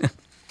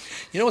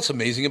 You know what's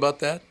amazing about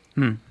that?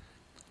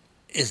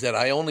 Is that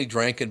I only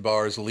drank in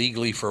bars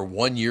legally for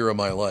 1 year of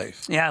my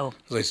life. Yeah.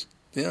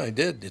 I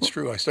did. It's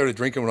true. I started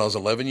drinking when I was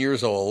 11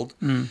 years old,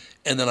 and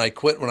then I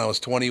quit when I was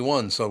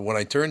 21. So when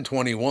I turned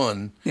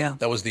 21,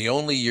 that was the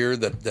only year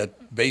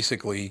that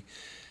basically,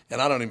 and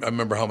I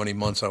remember how many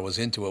months I was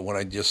into it when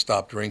I just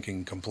stopped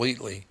drinking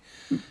completely.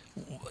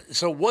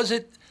 So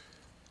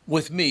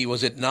with me,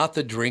 was it not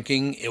the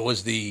drinking? It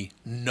was the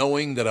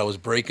knowing that I was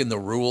breaking the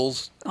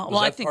rules? Well,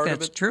 I think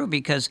that's true,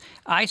 because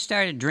I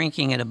started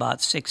drinking at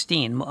about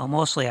 16.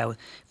 Mostly I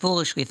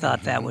foolishly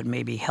thought that would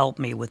maybe help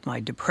me with my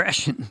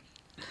depression.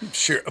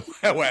 Sure.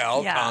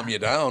 Well, calm you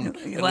down.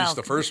 At least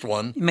the first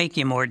one. Make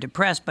you more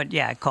depressed, but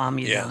calm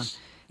you down. Yes.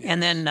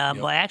 And then,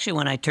 well, actually,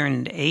 when I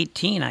turned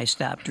 18, I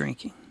stopped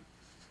drinking.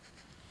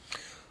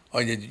 Oh,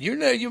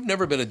 you've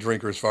never been a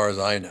drinker as far as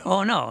I know.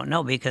 Oh,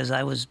 no, because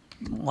I was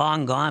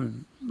long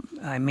gone.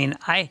 I mean,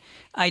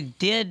 I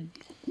did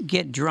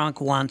get drunk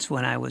once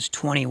when I was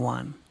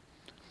 21.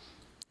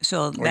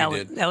 So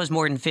that was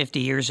more than 50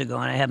 years ago,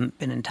 and I haven't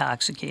been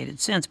intoxicated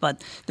since.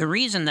 But the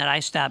reason that I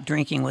stopped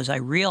drinking was I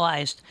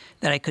realized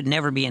that I could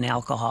never be an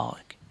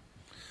alcoholic.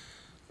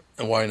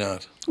 And why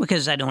not?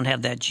 Because I don't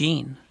have that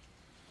gene.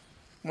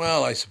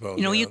 Well, I suppose.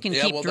 You can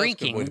keep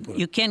drinking.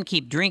 You can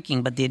keep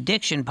drinking, but the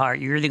addiction part,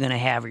 you're either going to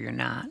have or you're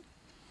not.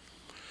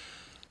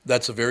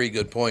 That's a very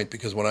good point,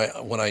 because when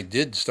I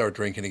did start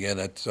drinking again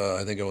at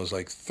I think I was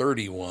like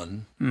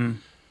 31,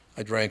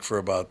 I drank for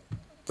about,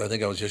 I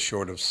think I was just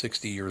short of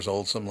 60 years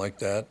old, something like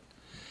that.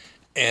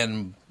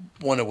 And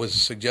when it was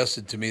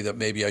suggested to me that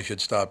maybe I should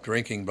stop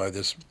drinking by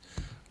this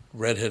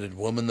redheaded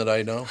woman that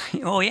I know.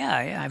 Oh,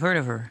 yeah, I've heard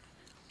of her.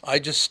 I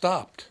just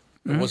stopped.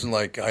 It wasn't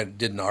like I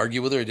didn't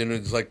argue with her.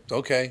 It's like,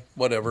 okay,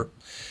 whatever.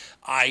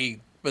 And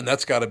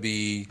that's got to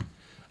be,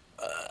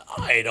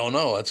 I don't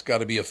know, that's got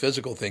to be a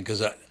physical thing,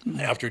 because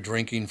after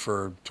drinking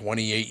for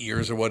 28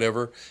 years or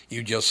whatever,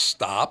 you just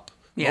stop.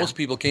 Yeah. Most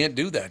people can't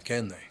do that,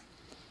 can they?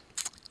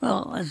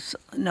 Well,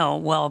 no.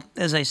 Well,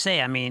 as I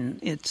say, I mean,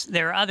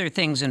 there are other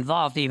things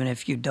involved, even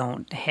if you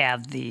don't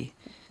have the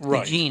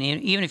gene.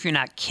 Even if you're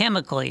not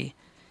chemically,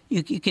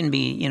 you can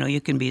be.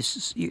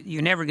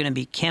 You're never going to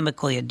be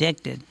chemically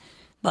addicted,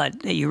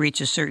 but you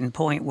reach a certain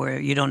point where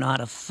you don't know how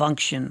to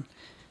function,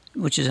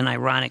 which is an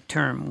ironic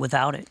term,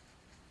 without it.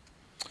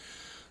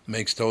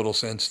 Makes total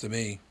sense to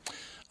me.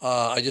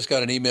 I just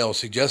got an email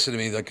suggested to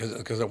me that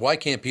because why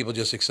can't people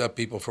just accept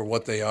people for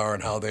what they are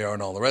and how they are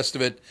and all the rest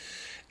of it?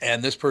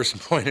 And this person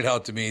pointed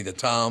out to me that,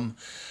 Tom,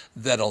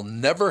 that'll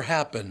never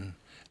happen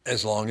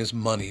as long as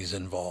money's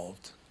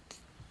involved.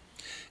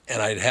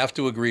 And I'd have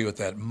to agree with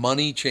that.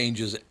 Money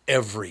changes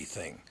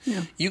everything.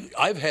 Yeah.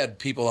 I've had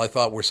people I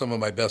thought were some of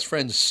my best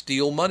friends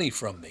steal money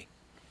from me.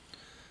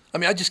 I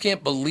mean, I just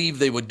can't believe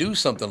they would do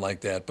something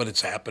like that, but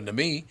it's happened to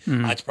me.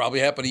 It's probably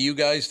happened to you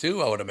guys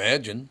too, I would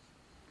imagine.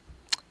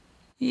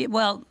 Yeah,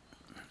 well,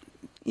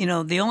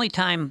 the only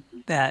time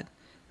that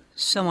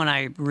someone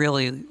I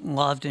really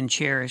loved and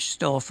cherished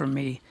stole from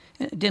me,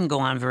 it didn't go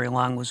on very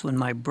long, was when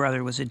my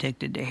brother was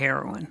addicted to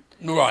heroin.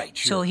 Right.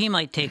 Sure. So he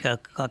might take a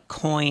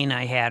coin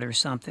I had or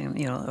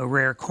something, a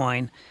rare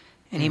coin,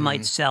 and he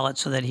might sell it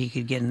so that he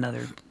could get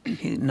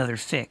another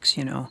fix,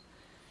 And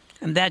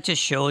that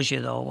just shows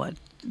you, though, what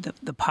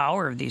the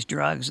power of these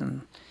drugs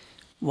and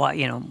what,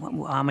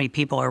 how many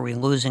people are we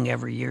losing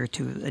every year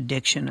to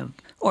addiction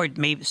or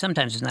maybe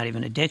sometimes it's not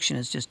even addiction,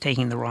 it's just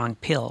taking the wrong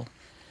pill.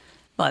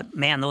 But,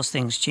 man, those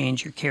things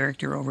change your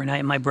character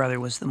overnight. My brother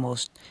was the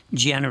most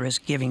generous,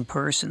 giving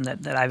person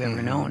that I've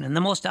ever known, and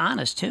the most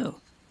honest, too.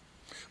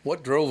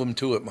 What drove him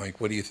to it, Mike?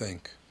 What do you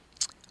think?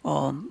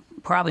 Well,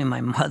 probably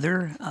my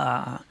mother.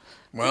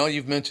 Well,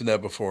 you've mentioned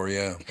that before,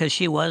 yeah. Because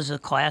she was a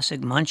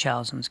classic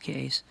Munchausen's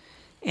case.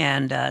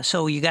 And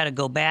so you got to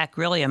go back,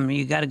 really. I mean,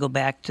 you got to go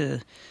back to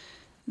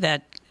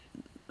that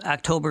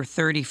October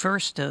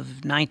 31st of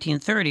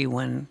 1930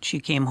 when she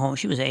came home.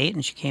 She was 8,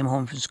 and she came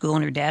home from school,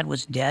 and her dad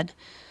was dead.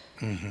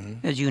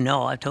 As you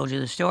know, I've told you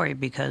the story,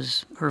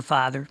 because her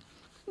father,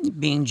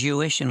 being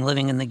Jewish and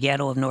living in the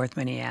ghetto of North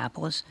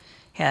Minneapolis,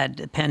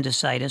 had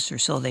appendicitis, or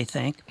so they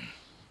think.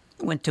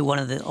 Went to one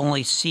of the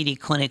only seedy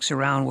clinics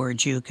around where a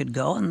Jew could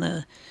go, and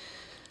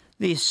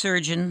the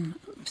surgeon,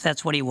 if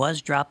that's what he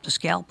was, dropped a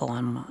scalpel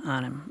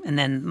on him. And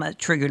then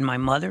triggered my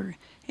mother,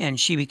 and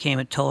she became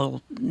a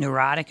total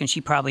neurotic, and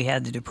she probably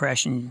had the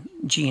depression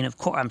gene, of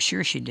course. I'm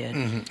sure she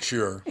did.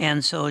 Sure.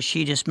 And so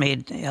she just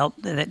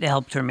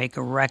helped her make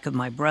a wreck of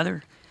my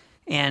brother.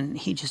 And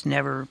he just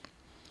never,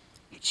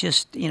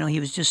 he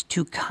was just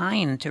too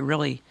kind to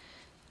really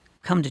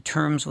come to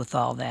terms with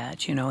all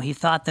that. He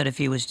thought that if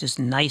he was just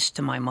nice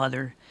to my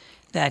mother,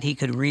 that he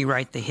could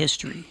rewrite the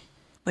history.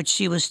 But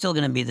she was still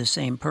going to be the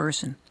same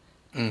person.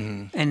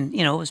 And,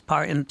 it was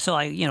and so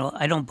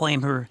I don't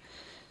blame her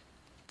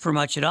for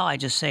much at all. I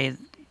just say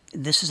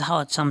this is how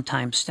it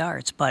sometimes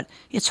starts. But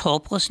it's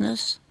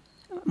hopelessness,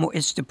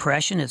 it's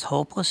depression, it's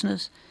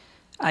hopelessness.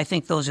 I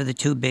think those are the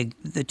two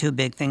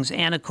big things.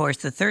 And of course,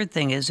 the third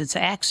thing is it's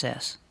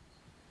access.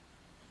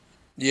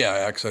 Yeah,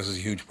 access is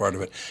a huge part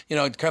of it.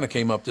 It kind of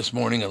came up this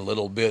morning a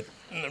little bit.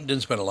 I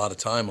didn't spend a lot of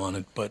time on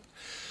it, but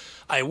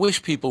I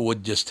wish people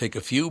would just take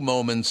a few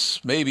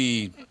moments,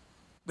 maybe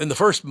in the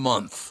first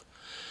month,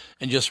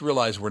 and just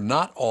realize we're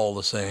not all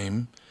the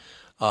same.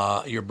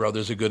 Your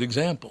brother's a good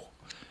example.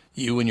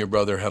 You and your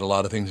brother had a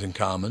lot of things in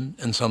common,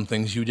 and some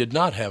things you did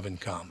not have in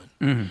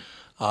common.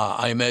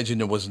 I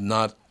imagine it was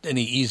not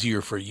any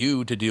easier for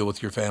you to deal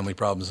with your family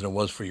problems than it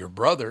was for your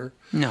brother.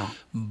 No.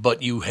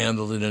 But you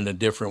handled it in a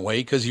different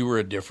way because you were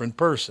a different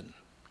person.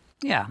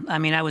 Yeah. I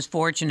mean, I was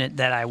fortunate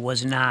that I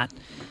was not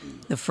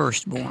the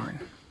firstborn.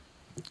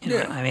 I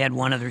had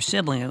one other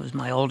sibling. It was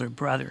my older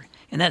brother.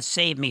 And that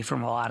saved me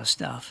from a lot of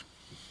stuff.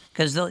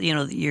 Because,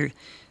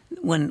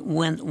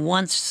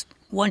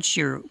 once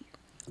your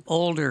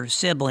older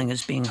sibling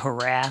is being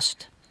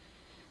harassed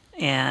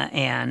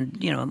and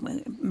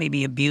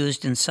maybe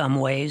abused in some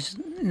ways,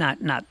 not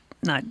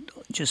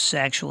just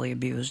sexually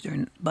abused,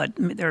 but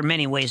there are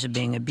many ways of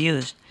being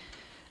abused.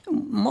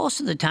 Most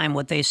of the time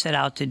what they set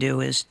out to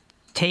do is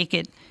take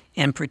it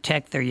and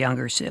protect their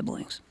younger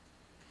siblings.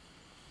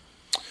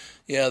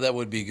 Yeah, that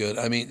would be good.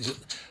 I mean,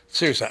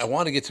 seriously, I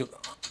want to get to.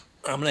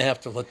 I'm going to have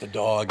to let the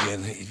dog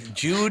in.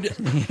 Jude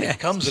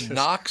comes and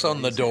knocks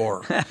on the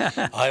door.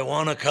 I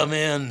want to come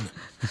in.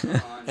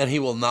 And he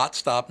will not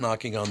stop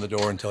knocking on the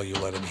door until you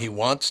let him. He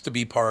wants to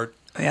be part.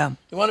 Yeah.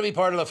 You want to be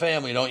part of the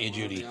family, don't you,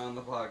 Judy? On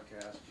the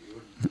podcast,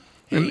 Jude.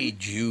 Hey,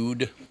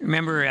 Jude.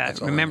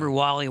 Remember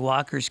Wally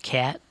Walker's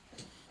cat?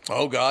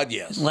 Oh, God,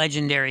 yes.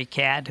 Legendary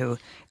cat who,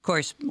 of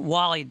course,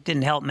 Wally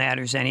didn't help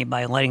matters any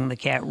by letting the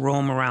cat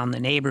roam around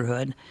the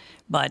neighborhood.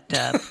 But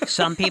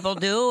some people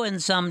do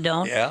and some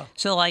don't. Yeah.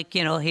 So, like,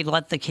 he'd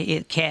let the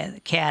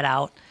cat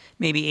out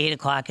maybe 8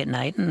 o'clock at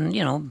night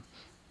and,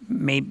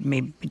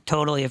 maybe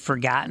totally have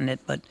forgotten it.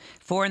 But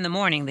 4 in the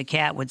morning, the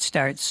cat would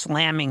start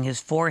slamming his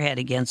forehead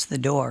against the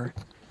door.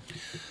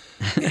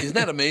 Isn't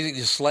that amazing?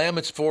 You slam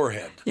its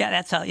forehead. Yeah,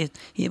 that's how.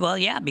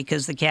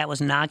 Because the cat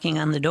was knocking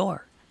on the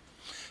door.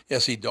 Yeah,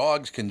 see,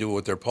 dogs can do it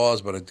with their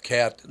paws, but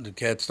the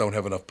cats don't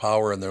have enough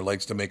power in their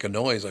legs to make a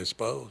noise, I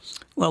suppose.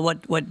 Well,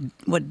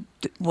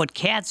 what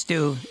cats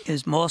do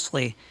is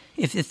mostly,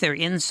 if they're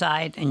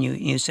inside and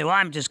you say, well,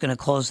 I'm just going to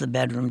close the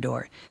bedroom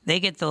door, they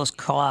get those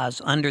claws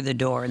under the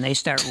door and they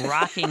start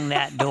rocking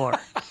that door.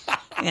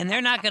 And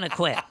they're not going to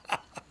quit.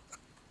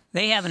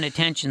 They have an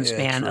attention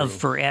span of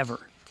forever.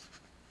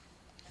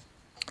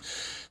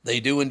 They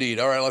do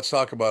indeed. All right, let's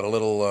talk about a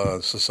little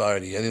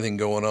society. Anything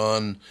going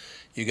on?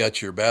 You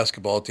got your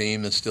basketball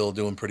team that's still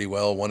doing pretty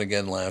well. Won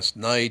again last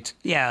night.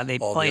 Yeah,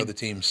 all the other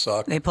teams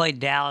suck. They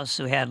played Dallas,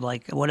 who had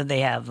what did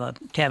they have?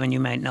 Kevin, you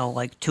might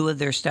know, 2 of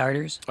their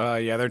starters.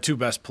 Yeah, their 2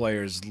 best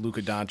players,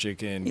 Luka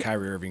Doncic and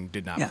Kyrie Irving,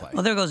 did not play.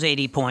 Well, there goes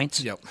 80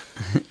 points. Yep.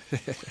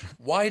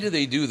 Why do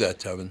they do that,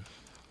 Tevin?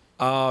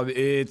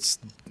 It's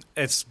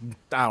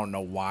I don't know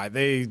why.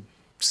 They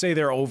say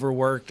they're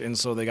overworked, and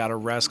so they got to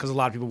rest because a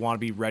lot of people want to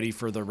be ready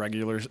for the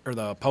regular or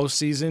the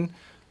postseason.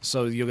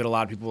 So you'll get a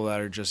lot of people that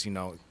are just,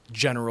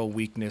 general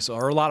weakness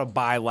or a lot of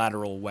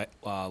bilateral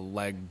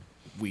leg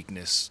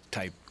weakness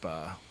type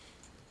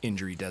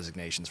injury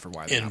designations for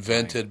why they're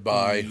invented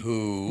by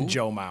who?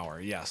 Joe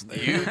Mauer. Yes,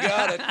 you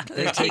got it.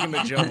 They're taking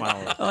the Joe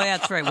Mauer. Oh, yeah,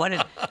 that's right.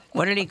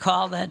 What did he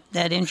call that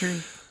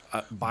injury?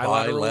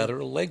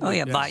 Bilateral leg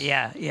weakness. Oh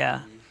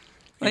yeah.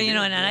 Well,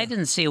 and I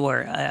didn't see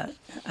where.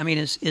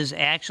 Is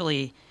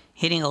actually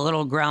hitting a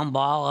little ground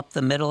ball up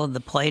the middle of the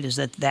plate, is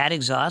that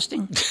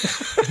exhausting?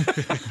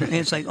 And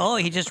it's like,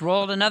 he just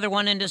rolled another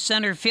one into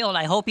center field.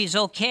 I hope he's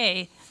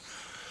okay.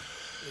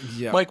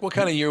 Yeah. Mike, what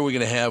kind of year are we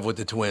going to have with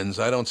the Twins?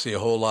 I don't see a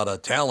whole lot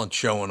of talent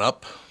showing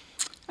up.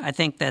 I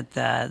think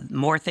that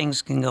more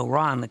things can go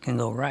wrong than can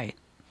go right.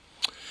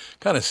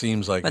 Kind of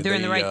seems like But they're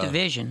in the right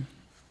division.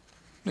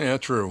 Yeah,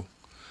 true.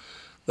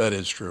 That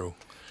is true.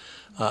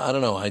 I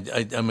don't know.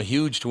 I'm a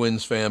huge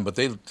Twins fan, but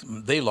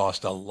they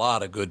lost a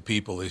lot of good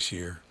people this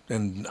year.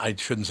 And I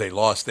shouldn't say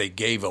lost; they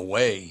gave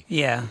away.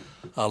 Yeah,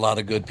 a lot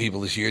of good people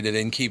this year. Did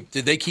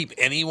they keep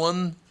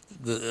anyone?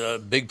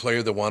 The big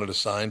player that wanted to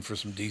sign for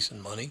some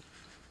decent money.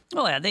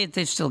 Oh yeah,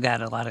 they've still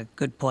got a lot of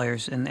good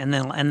players, and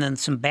then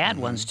some bad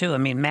ones too. I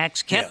mean,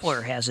 Max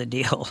Kepler has a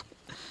deal.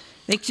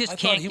 They just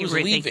can't get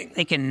rid.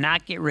 They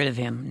cannot get rid of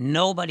him.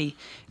 Nobody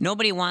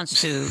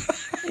wants to.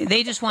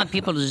 They just want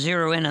people to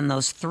zero in on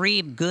those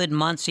 3 good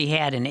months he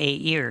had in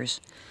 8 years,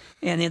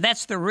 and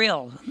that's the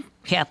real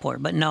Kepler.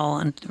 But no,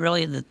 and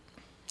really the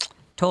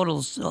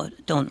totals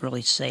don't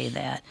really say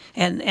that.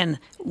 And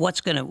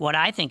what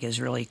I think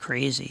is really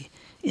crazy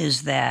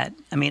is that,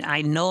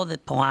 I know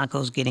that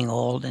Polanco's getting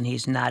old and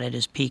he's not at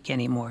his peak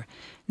anymore.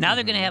 Now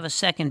they're going to have a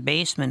second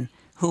baseman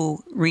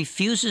who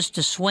refuses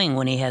to swing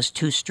when he has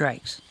 2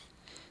 strikes.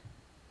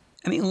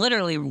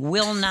 Literally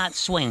will not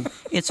swing.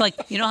 It's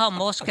like, how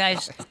most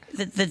guys,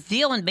 the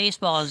deal in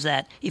baseball is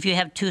that if you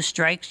have 2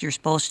 strikes, you're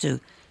supposed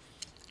to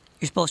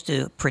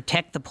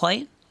protect the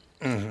plate.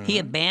 Mm-hmm. He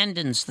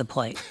abandons the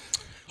plate.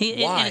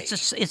 Why? And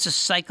it's a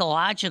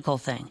psychological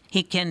thing.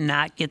 He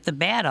cannot get the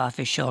bat off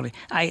his shoulder.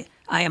 I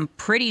am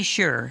pretty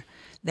sure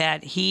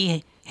that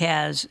he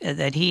has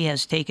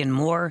taken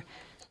more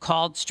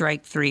called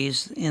strike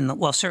threes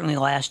certainly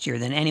last year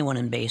than anyone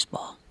in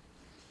baseball.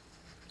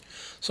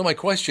 So my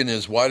question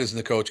is, why doesn't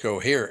the coach go,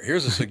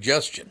 here's a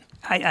suggestion?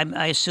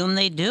 I assume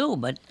they do,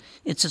 but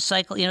it's a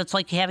cycle. It's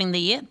like having the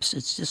yips.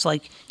 It's just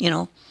like,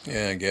 Yeah,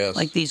 I guess.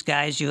 Like these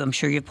guys I'm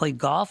sure you played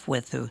golf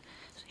with who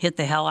hit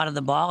the hell out of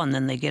the ball and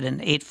then they get an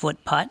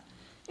 8-foot putt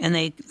and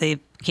they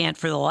can't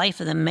for the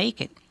life of them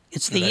make it.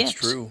 It's the yips.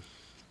 That's true.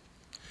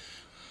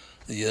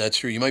 Yeah, that's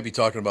true. You might be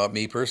talking about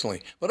me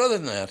personally. But other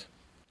than that,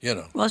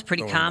 Well, it's a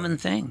pretty common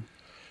thing.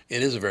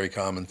 It is a very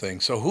common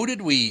thing. So who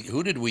did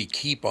we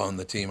keep on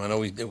the team? I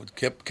know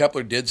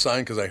Kepler did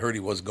sign because I heard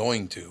he was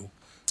going to.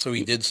 So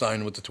he did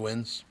sign with the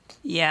Twins.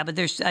 Yeah, but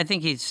I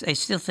think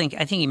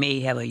he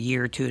may have a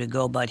year or 2 to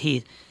go, but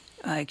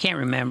I can't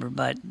remember,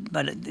 but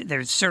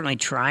they're certainly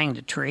trying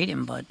to trade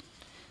him. But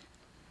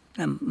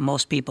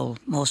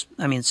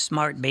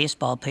smart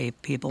baseball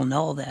people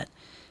know that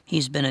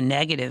he's been a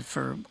negative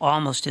for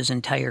almost his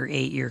entire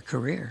 8-year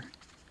career.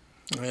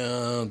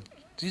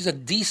 He's a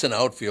decent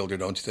outfielder,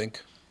 don't you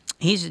think?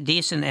 He's a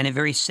decent and a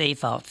very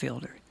safe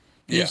outfielder.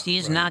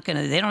 He's not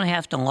going to. They don't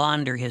have to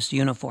launder his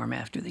uniform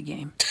after the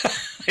game.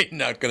 He's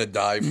not going to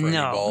dive for any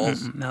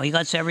balls. No, he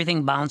lets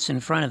everything bounce in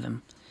front of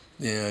him.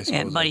 Yeah, I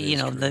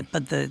suppose.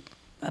 But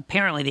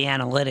apparently the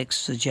analytics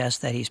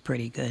suggest that he's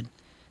pretty good.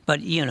 But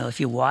if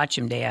you watch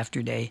him day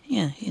after day,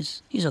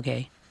 he's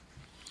okay.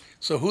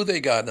 So who they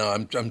got now?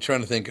 I'm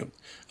trying to think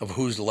of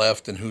who's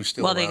left and who's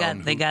still around. Well,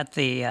 they got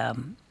the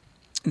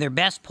their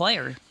best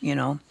player.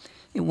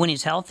 When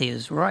he's healthy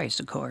is Royce,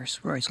 of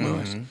course, Royce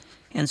Lewis,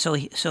 and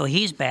so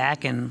he's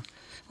back, and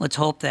let's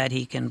hope that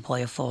he can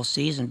play a full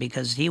season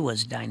because he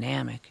was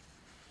dynamic.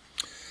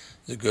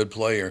 He's a good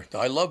player.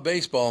 I love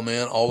baseball,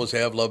 man. Always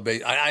have loved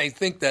baseball. I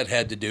think that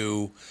had to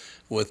do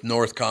with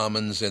North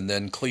Commons and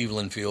then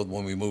Cleveland Field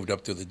when we moved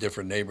up to the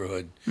different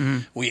neighborhood.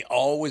 We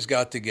always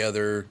got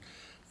together.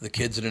 The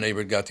kids in the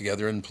neighborhood got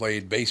together and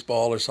played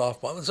baseball or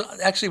softball.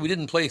 Actually, we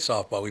didn't play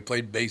softball. We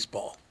played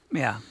baseball.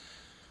 Yeah.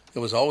 It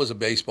was always a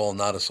baseball,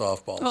 not a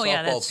softball. Oh,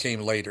 softball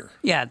came later.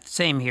 Yeah,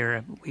 same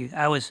here.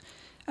 I was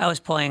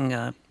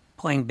playing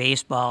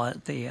baseball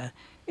at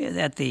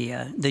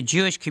the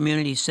Jewish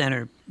Community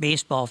Center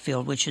baseball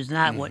field, which is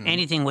not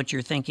anything what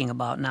you're thinking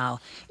about now.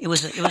 It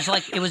was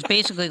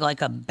basically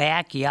like a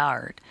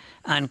backyard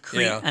on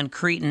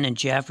Cretin and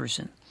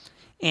Jefferson,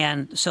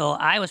 and so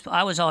I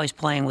was always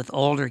playing with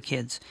older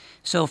kids.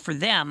 So for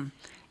them,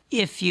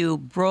 if you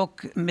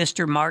broke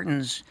Mr.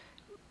 Martin's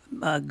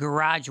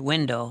garage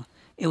window,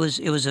 it was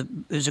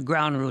a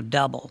ground rule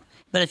double.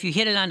 But if you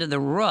hit it onto the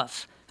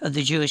roof of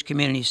the Jewish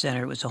Community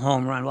Center, it was a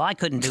home run. Well, I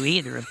couldn't do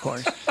either, of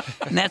course.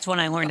 And that's when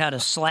I learned how to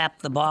slap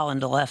the ball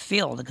into left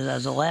field because I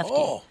was a lefty.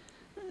 Oh.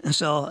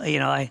 So,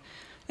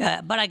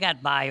 but I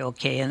got by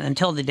okay. And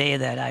until the day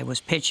that I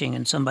was pitching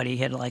and somebody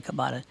hit like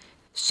about a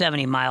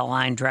 70-mile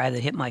line drive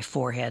that hit my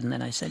forehead. And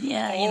then I said,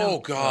 Oh,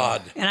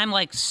 God. And I'm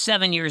like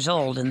 7 years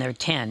old and they're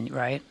 10,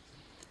 right?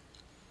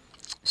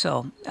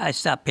 So I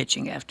stopped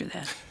pitching after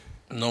that.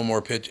 No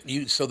more pitch.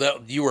 You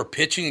were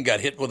pitching and got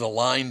hit with a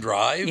line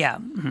drive? Yeah.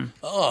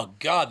 Oh,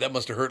 God, that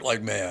must have hurt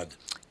like mad.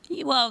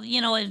 Well,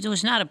 it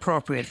was not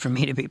appropriate for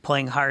me to be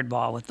playing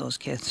hardball with those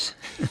kids.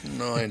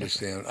 No, I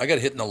understand. I got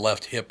hit in the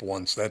left hip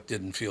once. That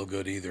didn't feel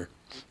good either.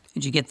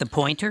 Did you get the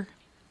pointer?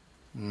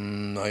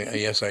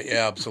 Yes,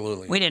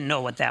 absolutely. We didn't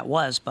know what that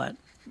was, but...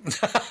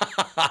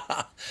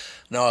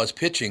 No, I was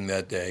pitching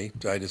that day.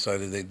 I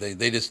decided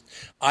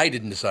I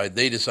didn't decide.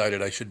 They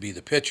decided I should be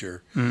the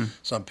pitcher.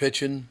 So I'm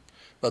pitching.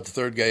 But the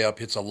third guy up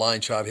hits a line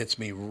shot, hits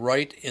me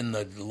right in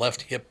the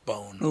left hip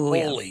bone. Ooh,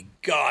 Holy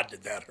God,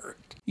 did that hurt.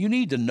 You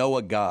need to know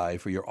a guy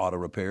for your auto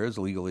repairs,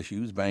 legal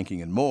issues,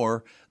 banking, and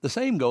more. The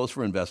same goes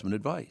for investment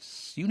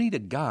advice. You need a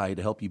guy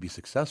to help you be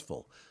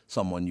successful,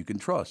 someone you can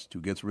trust, who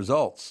gets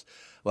results.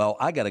 Well,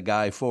 I got a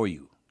guy for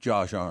you,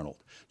 Josh Arnold.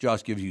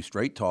 Josh gives you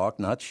straight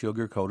talk, not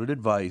sugar-coated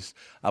advice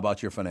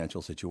about your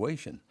financial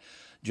situation.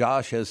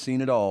 Josh has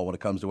seen it all when it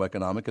comes to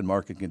economic and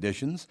market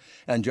conditions,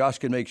 and Josh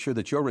can make sure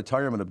that your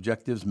retirement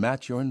objectives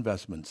match your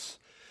investments.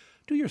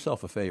 Do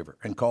yourself a favor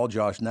and call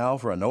Josh now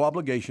for a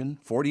no-obligation,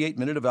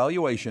 48-minute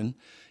evaluation.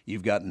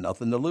 You've got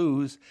nothing to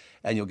lose,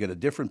 and you'll get a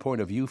different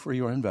point of view for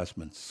your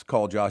investments.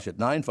 Call Josh at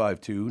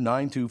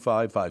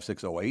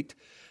 952-925-5608.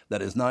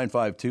 That is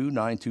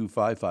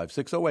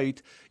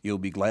 952-925-5608. You'll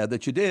be glad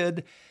that you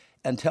did.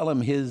 And tell him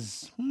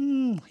his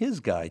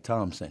guy,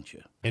 Tom, sent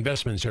you.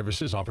 Investment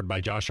services offered by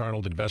Josh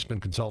Arnold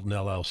Investment Consultant,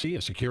 LLC,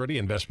 a security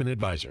investment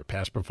advisor.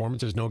 Past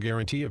performance is no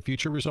guarantee of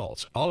future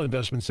results. All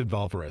investments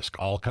involve risk.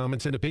 All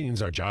comments and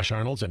opinions are Josh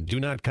Arnold's and do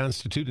not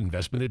constitute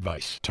investment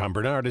advice. Tom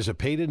Bernard is a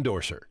paid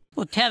endorser.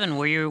 Well, Tevin,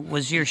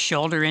 was your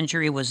shoulder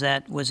injury, was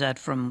that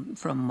from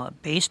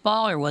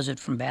baseball or was it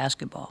from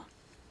basketball?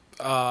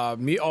 I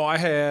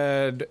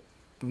don't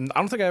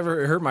think I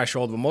ever hurt my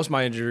shoulder, but most of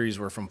my injuries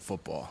were from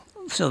football.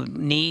 So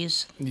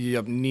knees?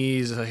 Yep,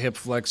 knees, a hip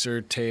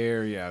flexor,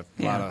 tear, a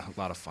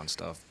lot of fun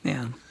stuff.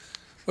 Yeah.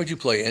 What'd you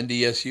play,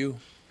 NDSU?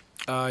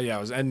 It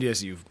was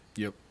NDSU.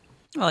 Yep.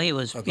 Well, he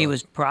was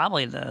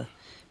probably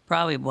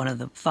one of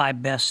the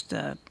 5 best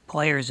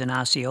players in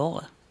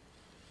Osceola.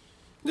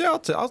 Yeah,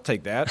 I'll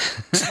take that.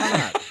 Why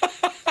not?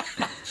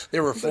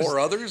 There were 4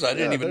 others? I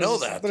didn't even know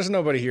that. There's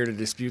nobody here to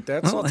dispute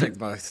that, so I'll take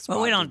my spot.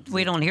 Well,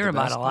 we don't hear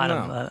about a lot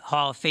of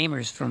Hall of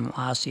Famers from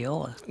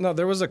Osceola. No,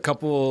 there was a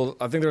couple.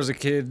 I think there was a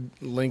kid,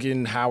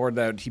 Lincoln Howard,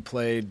 that he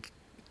played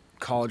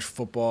college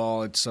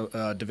football. It's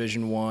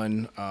Division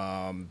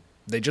I.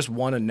 They just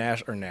won a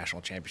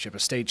national championship, a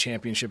state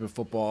championship in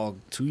football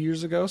 2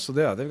 years ago. So,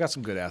 yeah, they've got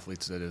some good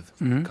athletes that have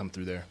come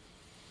through there.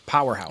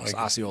 Powerhouse,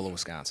 Osceola,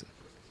 Wisconsin.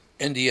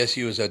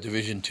 NDSU, is that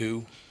Division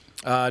II?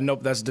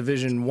 Nope, that's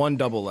Division I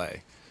AA.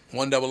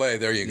 1AA,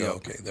 there you go.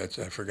 Okay, I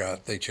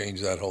forgot. They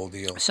changed that whole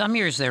deal. Some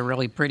years they're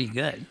really pretty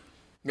good.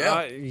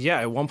 Yeah.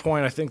 At one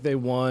point, I think they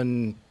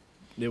won.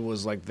 It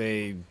was like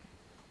 8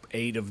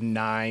 of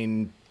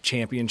 9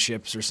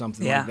 championships or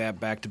something like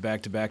that, back to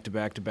back to back to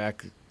back to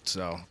back.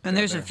 So. And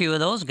there's a few of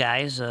those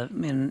guys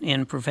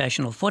in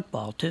professional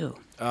football too.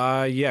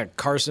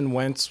 Carson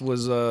Wentz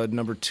was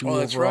number 2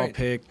 overall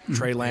pick.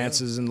 Trey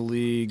Lance is in the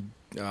league.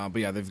 But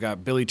yeah, they've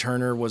got Billy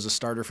Turner was a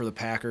starter for the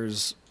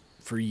Packers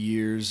for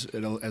years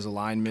as a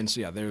lineman.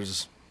 So, yeah,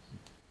 there's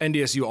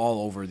NDSU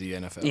all over the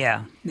NFL.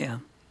 Yeah, yeah.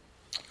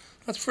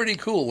 That's pretty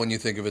cool when you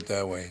think of it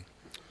that way.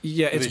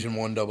 Yeah, Division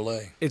I AA.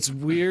 It's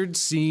weird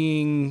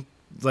seeing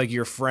like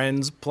your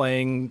friends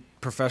playing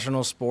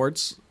professional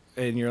sports,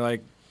 and you're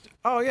like,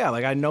 oh yeah,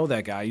 like I know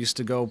that guy. I used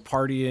to go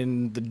party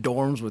in the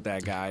dorms with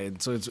that guy,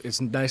 and so it's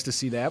nice to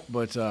see that.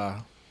 But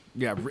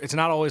yeah, it's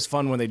not always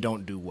fun when they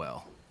don't do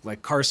well.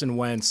 Like Carson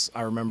Wentz,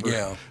 I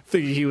remember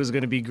thinking he was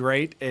going to be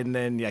great, and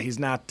then he's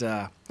not.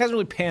 Hasn't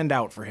really panned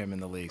out for him in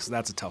the league, so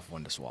that's a tough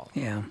one to swallow.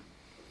 Yeah.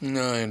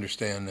 No, I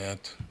understand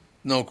that.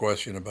 No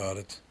question about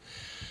it.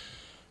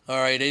 All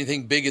right,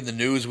 anything big in the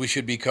news we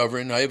should be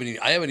covering? I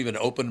haven't even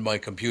opened my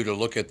computer to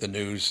look at the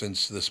news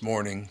since this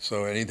morning.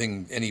 So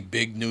any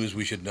big news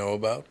we should know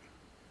about?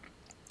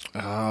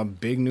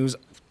 Big news.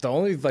 The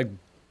only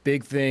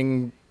big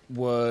thing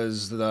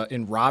was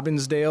in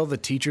Robbinsdale, the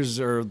teachers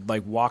are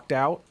walked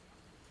out,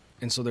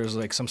 and so there's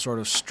some sort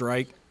of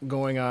strike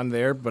going on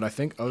there. But I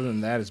think other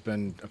than that, it's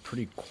been a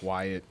pretty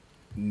quiet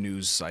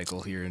news cycle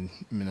here in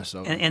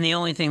Minnesota. And the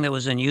only thing that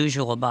was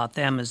unusual about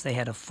them is they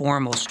had a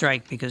formal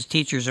strike because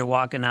teachers are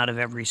walking out of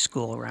every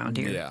school around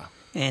here. Yeah.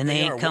 And they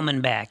ain't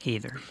coming back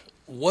either.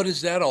 What is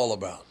that all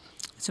about?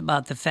 It's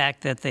about the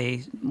fact that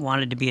they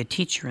wanted to be a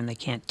teacher and they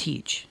can't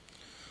teach.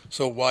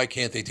 So why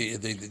can't they teach?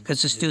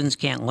 Because the students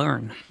can't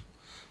learn.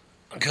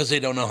 Because they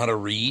don't know how to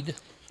read?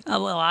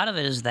 Well, a lot of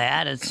it is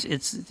that.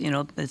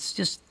 It's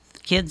just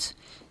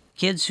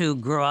kids who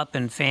grow up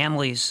in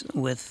families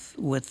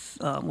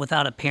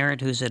without a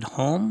parent who's at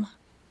home.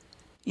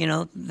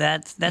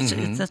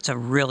 That's a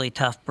really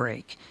tough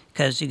break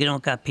because you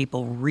don't got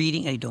people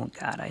reading. You don't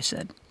got, I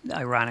said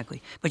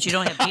ironically, but you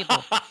don't have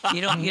people.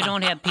 you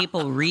don't have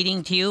people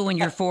reading to you when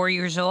you're 4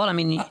 years old. I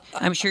mean,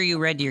 I'm sure you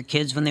read to your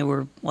kids when they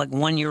were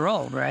 1 year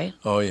old, right?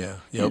 Oh yeah,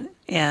 yep.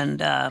 And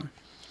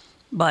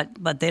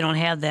but they don't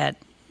have that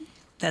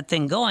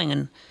thing going,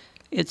 and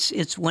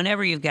it's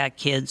whenever you've got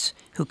kids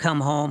who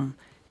come home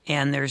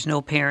and there's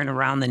no parent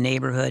around the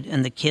neighborhood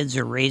and the kids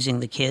are raising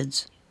the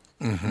kids,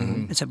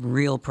 it's a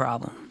real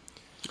problem.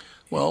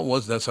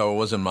 Well, that's how it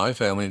was in my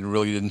family. It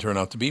really didn't turn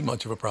out to be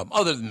much of a problem,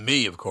 other than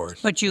me, of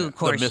course. But you, of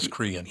course, the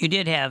miscreant. You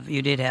did have.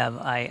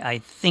 I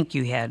think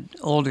you had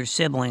older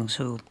siblings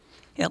who,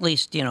 at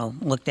least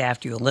looked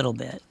after you a little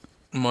bit.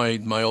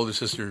 My older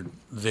sister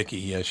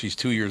Vicky, she's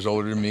 2 years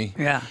older than me.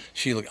 Yeah.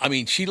 She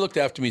looked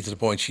after me to the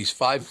point she's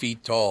 5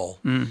 feet tall,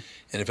 and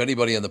if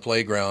anybody on the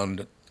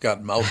playground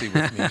got mouthy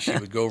with me, she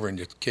would go over and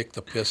just kick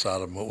the piss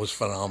out of them. It was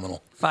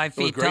phenomenal. 5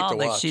 feet tall,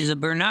 but she's a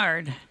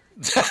Bernard.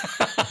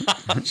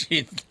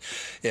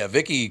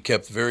 Vicky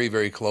kept very,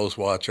 very close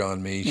watch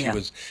on me. She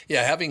was,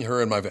 having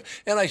her in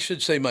and I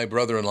should say my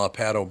brother-in-law,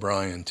 Pat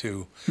O'Brien,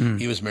 too.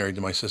 He was married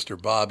to my sister,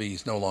 Bobby.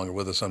 He's no longer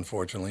with us,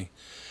 unfortunately.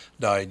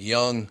 Died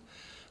young,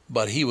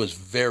 but he was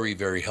very,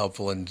 very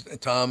helpful. And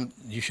Tom,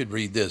 you should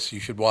read this. You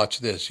should watch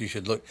this. You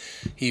should look.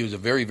 He was a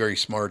very, very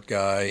smart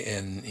guy,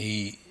 and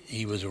he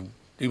was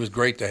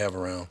great to have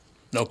around.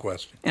 No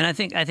question. And I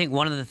think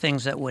one of the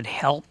things that would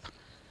help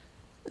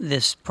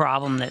this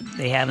problem that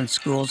they have in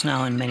schools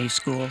now, in many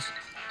schools,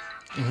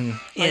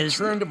 is...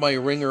 I turned my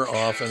ringer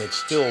off and it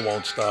still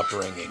won't stop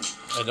ringing.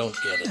 I don't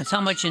get it. That's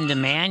how much in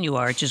demand you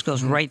are. It just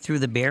goes right through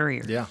the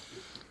barrier. Yeah.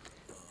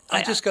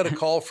 I just got a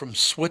call from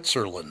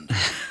Switzerland.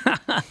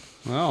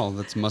 Well,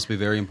 that must be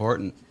very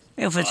important.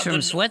 If it's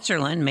from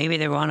Switzerland, maybe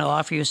they want to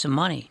offer you some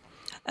money.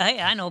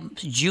 I know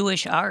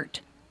Jewish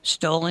art.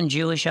 Stolen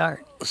Jewish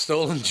art.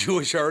 Stolen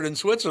Jewish art in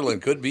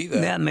Switzerland. Could be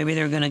that. Yeah, maybe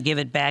they're going to give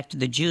it back to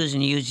the Jews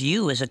and use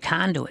you as a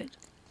conduit.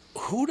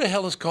 Who the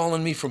hell is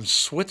calling me from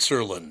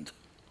Switzerland?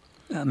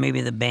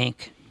 Maybe the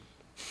bank.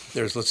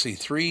 There's, let's see,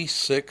 3,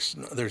 6,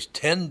 there's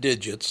 10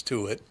 digits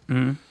to it.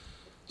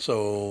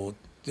 So,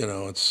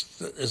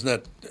 isn't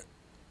that,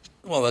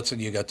 well, that's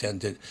when you got 10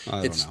 digits.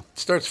 It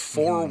starts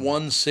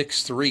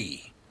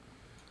 4163.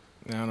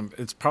 And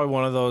it's probably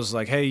one of those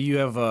hey, you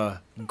have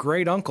a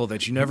great uncle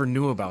that you never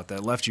knew about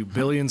that left you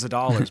billions of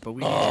dollars, but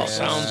we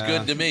sounds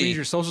good to me. We need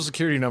your social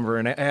security number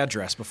and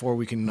address before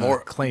we can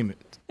claim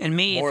it. And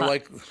me,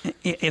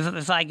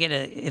 if I get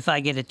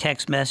a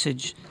text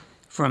message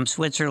from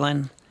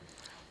Switzerland,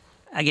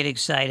 I get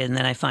excited, and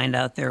then I find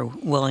out they're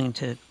willing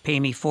to pay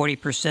me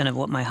 40% of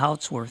what my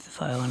house worth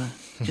if I want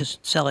to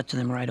just sell it to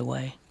them right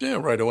away. Yeah,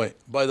 right away.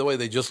 By the way,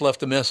 they just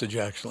left a message,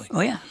 actually.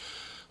 Oh, yeah.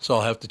 So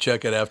I'll have to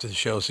check it after the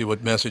show, see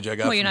what message I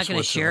got from Switzerland. Well, you're not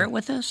going to share it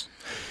with us?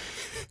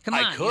 Come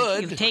on. I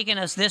could. You've taken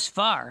us this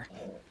far.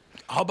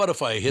 How about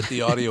if I hit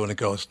the audio and it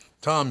goes,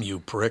 Tom, you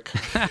prick?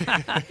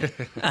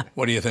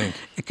 What do you think?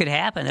 It could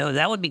happen.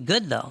 That would be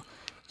good, though,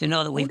 to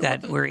know that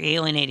we're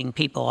alienating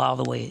people all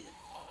the way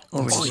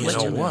over to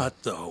Switzerland. You know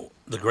what, though?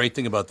 The great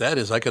thing about that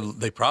is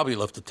they probably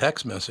left a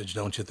text message,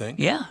 don't you think?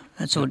 Yeah,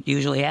 that's what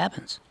usually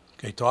happens.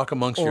 Okay, talk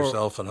amongst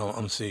yourself and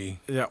I'll see.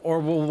 Yeah, or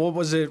what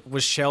was it?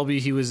 Was Shelby?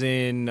 He was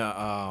in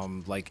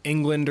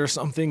England or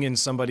something, and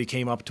somebody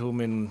came up to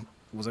him and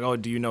was like, "Oh,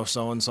 do you know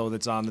so and so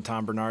that's on the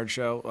Tom Bernard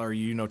show? Or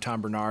you know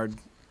Tom Bernard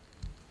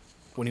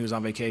when he was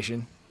on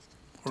vacation?"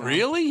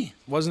 Really?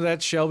 Wasn't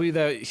that Shelby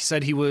that he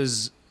said he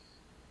was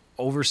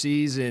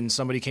overseas and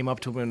somebody came up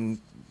to him and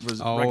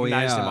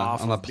recognized him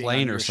off on a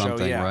plane or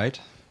something, show. right?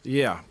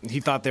 Yeah. He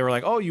thought they were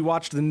like, oh, you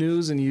watched the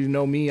news and you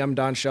know me, I'm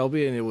Don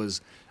Shelby. And it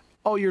was,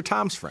 oh, you're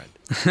Tom's friend.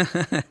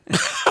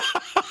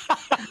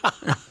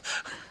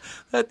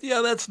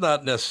 That's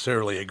not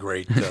necessarily a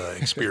great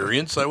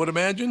experience, I would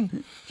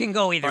imagine. Can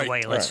go either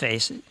way, let's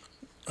face it.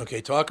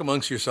 Okay, talk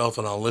amongst yourself,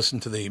 and I'll listen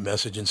to the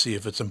message and see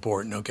if it's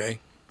important, okay?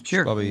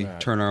 Sure. Probably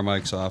turn our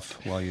mics off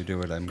while you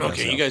do it.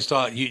 Okay, you guys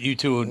talk. You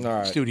two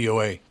in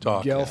Studio A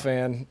talk.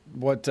 Fan,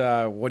 what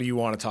do you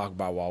want to talk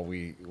about while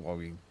we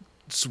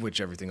switch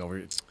everything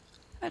over?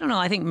 I don't know.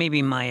 I think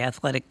maybe my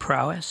athletic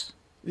prowess.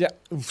 Yeah.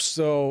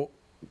 So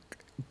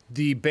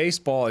the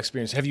baseball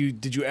experience.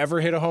 Did you ever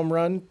hit a home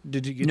run?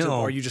 Did you get No.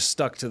 or are you just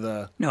stuck to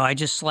the? No, I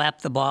just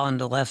slapped the ball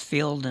into left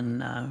field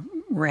and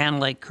ran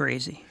like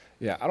crazy.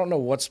 Yeah, I don't know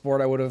what sport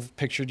I would have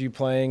pictured you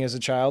playing as a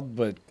child,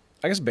 but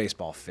I guess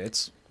baseball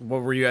fits.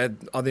 What were you at?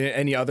 Are there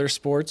any other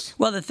sports?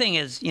 Well, the thing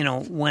is,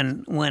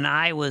 when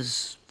I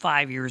was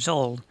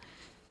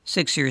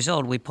 6 years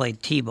old, we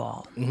played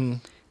t-ball. Mm-hmm.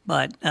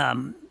 But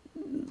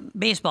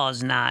baseball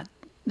is not.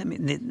 I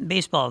mean,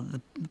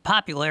 the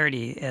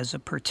popularity as a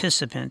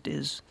participant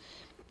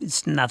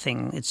it's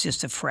nothing. It's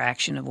just a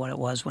fraction of what it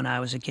was when I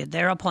was a kid.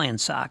 They're all playing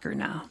soccer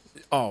now.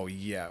 Oh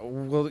yeah,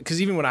 well,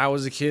 because even when I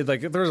was a kid, like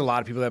there was a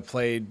lot of people that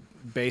played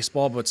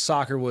baseball, but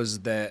soccer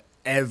was that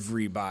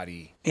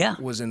everybody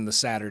was in the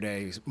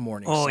Saturday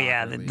morning. Oh soccer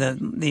yeah,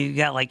 league. you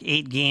got like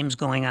 8 games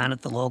going on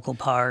at the local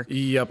park.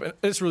 Yep,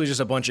 it's really just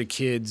a bunch of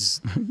kids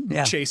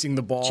chasing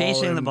the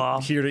ball,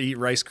 here to eat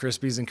Rice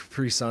Krispies and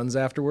Capri Suns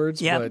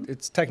afterwards. Yep. But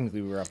it's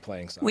technically we were out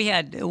playing soccer.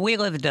 We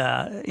lived,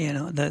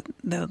 the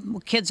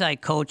kids I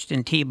coached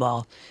in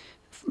t-ball,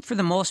 for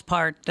the most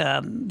part,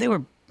 they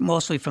were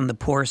mostly from the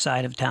poor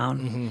side of town.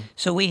 Mm-hmm.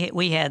 So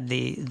we had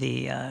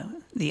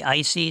the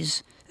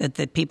ices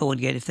that people would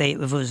get if it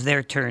was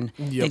their turn.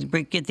 Yep.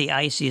 They'd get the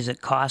ices at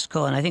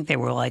Costco, and I think they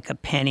were like a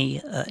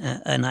penny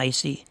an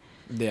icy.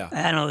 Yeah.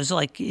 I don't know. It was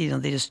like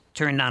they just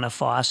turned on a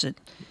faucet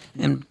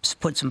and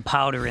put some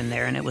powder in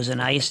there, and it was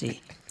an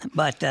icy.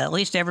 But at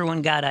least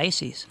everyone got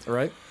ices.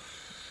 Right.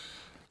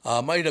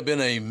 Might have been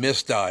a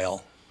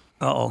misdial.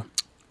 Uh-oh.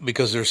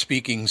 Because they're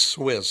speaking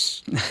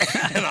Swiss,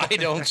 and I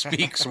don't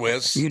speak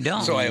Swiss. You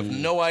don't. So I have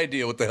no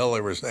idea what the hell they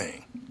were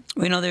saying.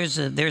 Well, there's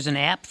an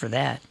app for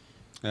that.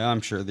 Yeah,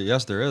 I'm sure.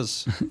 Yes, there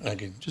is.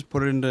 Just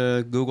put it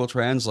into Google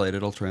Translate.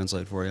 It'll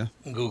translate for you.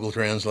 Google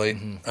Translate.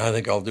 Mm-hmm. I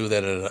think I'll do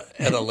that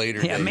at a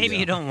later date. Maybe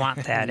you don't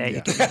want that.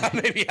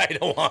 Maybe I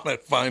don't want to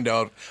find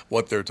out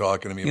what they're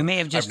talking to me about. You may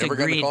have just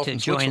agreed to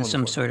join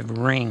some sort of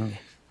ring.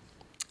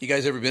 You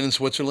guys ever been in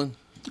Switzerland?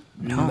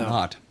 No.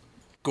 Not.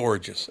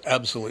 Gorgeous.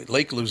 Absolutely.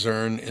 Lake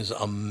Luzerne is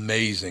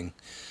amazing.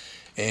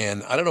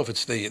 And I don't know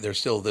if they're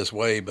still this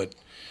way, but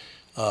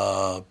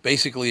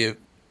basically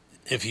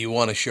if you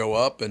want to show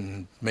up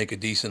and make a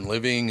decent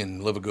living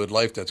and live a good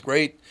life, that's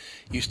great.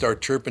 You start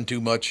chirping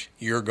too much,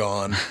 you're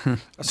gone.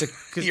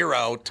 You're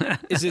out.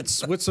 Is it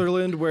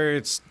Switzerland where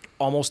it's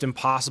almost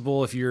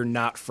impossible if you're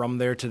not from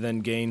there to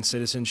then gain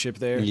citizenship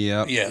there?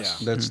 Yeah. Yes.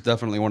 That's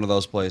definitely one of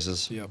those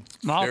places. Yep.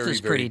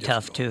 Malta's pretty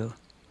tough too.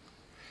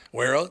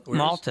 Where else?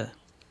 Malta.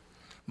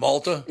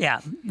 Malta?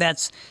 Yeah,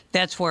 that's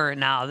where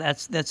now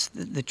that's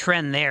the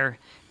trend there,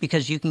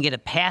 because you can get a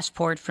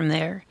passport from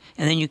there,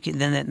 and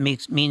then that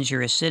means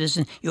you're a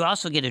citizen. You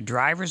also get a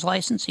driver's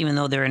license, even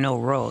though there are no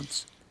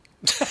roads.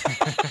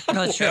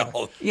 No, it's true.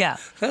 Well, yeah,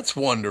 that's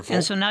wonderful.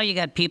 And so now you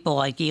got people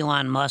like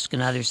Elon Musk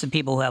and others, the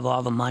people who have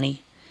all the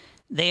money.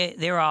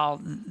 They're all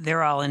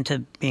into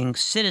being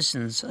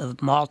citizens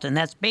of Malta, and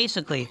that's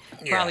basically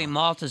probably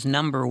Malta's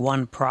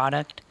 #1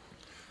 product.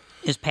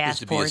 Is passports.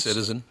 Just to be a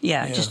citizen?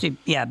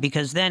 Yeah.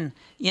 Because then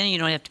you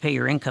don't have to pay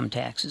your income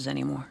taxes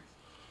anymore.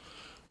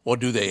 Well,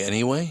 do they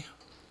anyway?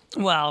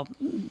 Well,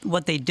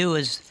 what they do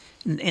is,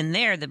 in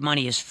there, the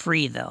money is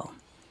free, though.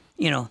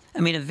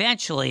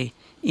 Eventually,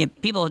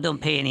 people who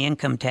don't pay any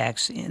income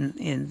tax,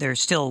 they're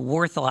still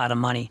worth a lot of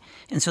money.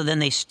 And so then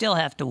they still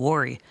have to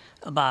worry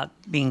about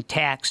being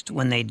taxed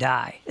when they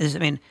die.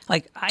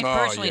 I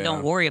personally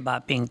don't worry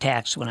about being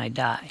taxed when I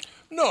die.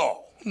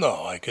 No,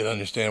 I can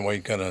understand why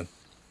you kind of...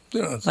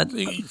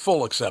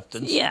 full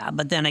acceptance. Yeah,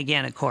 but then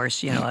again, of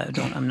course,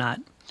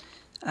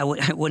 I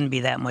wouldn't be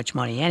that much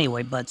money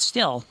anyway. But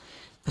still,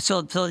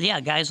 so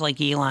guys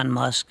like Elon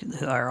Musk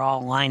are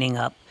all lining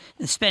up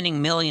and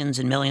spending millions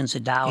and millions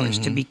of dollars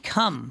to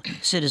become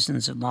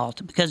citizens of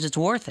Malta because it's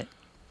worth it.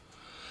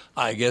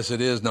 I guess it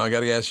is. Now I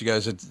got to ask you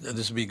guys.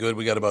 This would be good.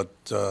 We got about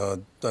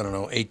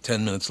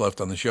 8-10 minutes left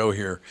on the show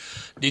here.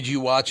 Did you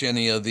watch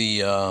any of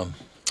the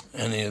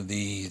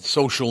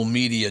social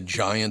media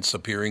giants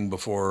appearing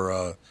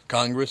before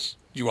Congress?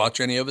 Did you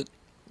watch any of it?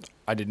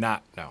 I did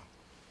not, no.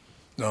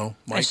 No?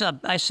 Mike?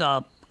 I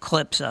saw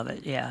clips of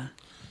it, yeah.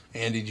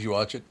 Andy, did you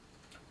watch it?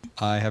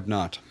 I have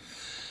not.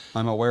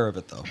 I'm aware of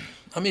it, though.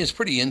 I mean, it's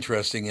pretty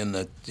interesting in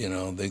that,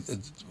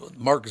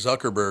 Mark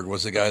Zuckerberg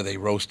was the guy they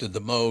roasted the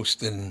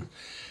most, and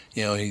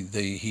You know,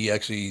 he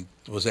actually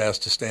was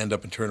asked to stand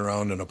up and turn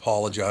around and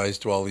apologize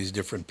to all these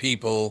different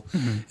people,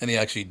 and he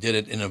actually did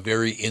it in a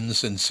very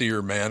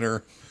insincere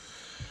manner.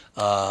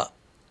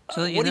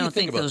 So you don't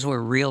think those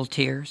were real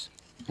tears?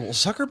 Well,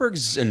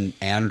 Zuckerberg's an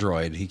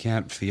android. He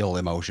can't feel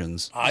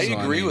emotions. I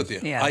agree with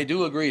you. Yeah. I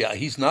do agree.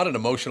 He's not an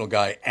emotional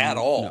guy at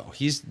all. No,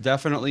 he's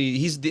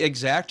the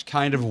exact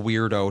kind of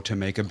weirdo to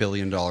make $1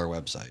 billion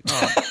website.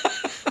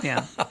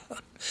 Yeah.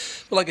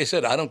 But like I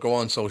said, I don't go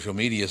on social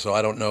media, so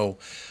I don't know.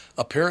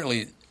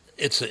 Apparently,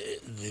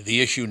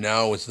 the issue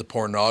now is the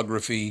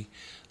pornography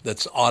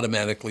that's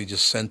automatically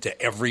just sent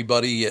to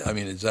everybody. I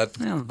mean, is that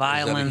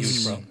violence?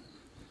 Is that a huge problem?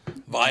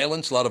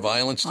 Violence, a lot of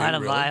violence. A lot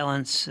of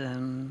violence,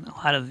 and a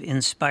lot of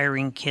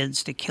inspiring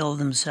kids to kill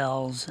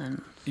themselves.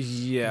 And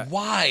yeah,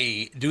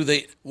 why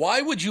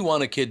would you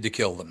want a kid to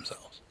kill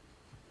themselves?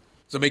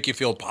 Does it make you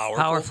feel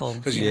powerful?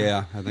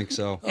 Yeah, I think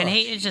so. And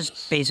it's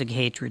just basic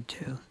hatred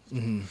too.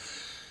 Mm-hmm.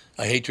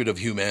 A hatred of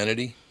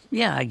humanity.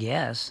 Yeah, I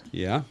guess.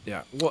 Yeah.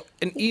 Yeah. Well,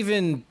 and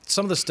even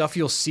some of the stuff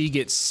you'll see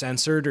get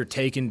censored or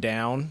taken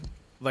down.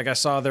 Like I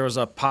saw there was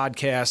a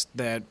podcast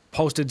that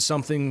posted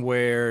something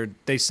where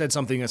they said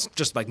something that's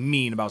just like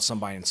mean about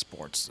somebody in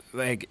sports.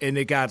 And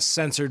it got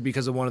censored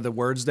because of one of the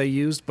words they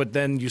used. But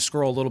then you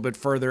scroll a little bit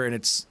further and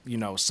it's,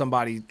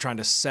 somebody trying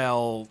to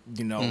sell,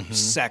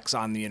 sex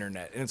on the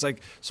internet. And it's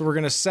like, so we're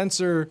going to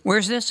censor.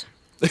 Where's this?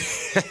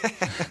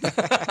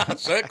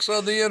 Sex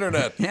on the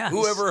internet. Yeah.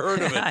 Who ever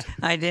heard of it?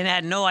 I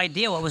had no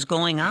idea what was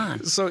going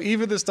on. So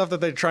even the stuff that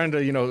they're trying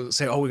to,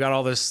 say, oh, we got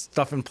all this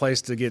stuff in place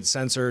to get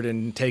censored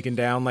and taken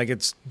down, like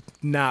it's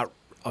not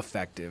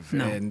effective.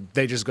 No. And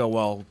they just go,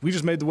 well, we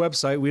just made the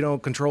website. We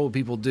don't control what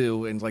people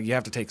do. And like you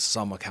have to take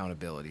some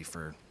accountability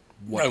for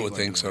what I would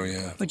think so,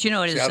 yeah. But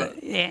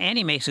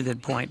Andy makes a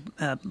good point,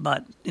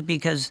 but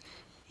because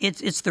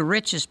it's the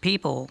richest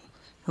people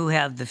who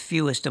have the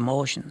fewest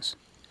emotions.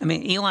 I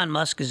mean, Elon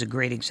Musk is a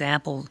great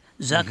example.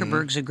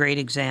 Zuckerberg's a great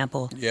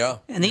example. Yeah.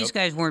 And these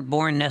guys weren't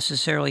born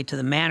necessarily to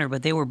the manor,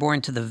 but they were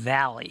born to the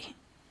valley.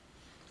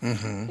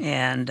 Mm-hmm.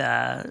 And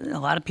a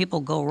lot of people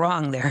go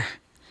wrong there.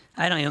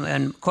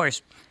 And of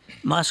course,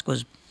 Musk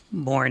was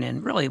born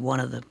in really one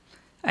of the,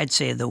 I'd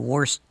say the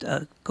worst,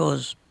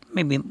 goes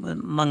maybe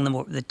among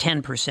the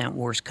 10%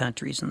 worst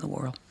countries in the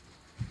world.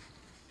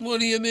 What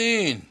do you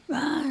mean?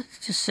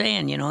 Just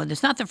saying,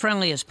 it's not the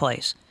friendliest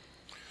place.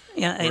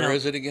 Where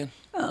is it again?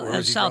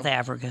 South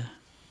Africa.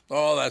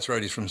 Oh, that's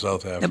right. He's from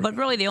South Africa. But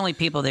really, the only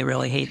people they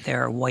really hate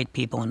there are white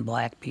people and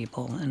black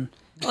people. And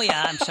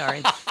I'm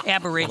sorry,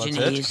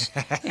 Aborigines.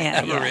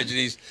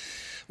 Aborigines.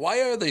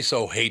 Why are they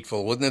so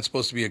hateful? Wasn't that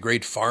supposed to be a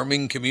great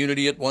farming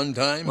community at one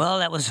time? Well,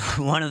 that was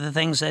one of the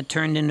things that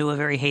turned into a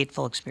very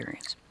hateful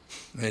experience.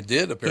 It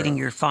did, apparently. Getting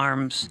your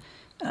farms,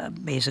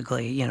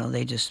 basically,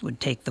 they just would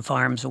take the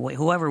farms away.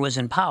 Whoever was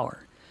in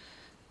power.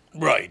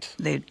 Right.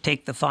 They'd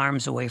take the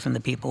farms away from the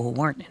people who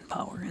weren't in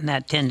power, and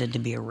that tended to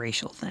be a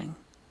racial thing.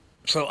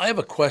 So I have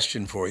a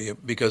question for you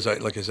because,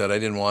 like I said, I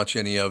didn't watch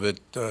any of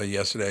it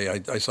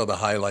yesterday. I saw the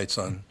highlights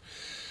on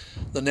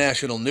the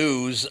national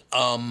news.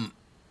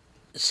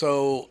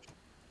 So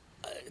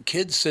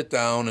kids sit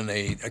down and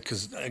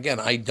because, again,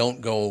 I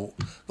don't go,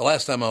 the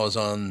last time I was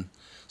on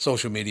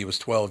social media was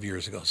 12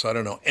 years ago, so I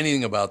don't know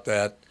anything about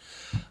that.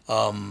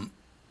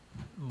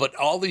 But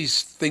all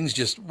these things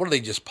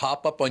just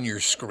pop up on your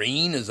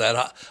screen? Is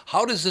that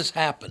how does this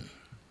happen?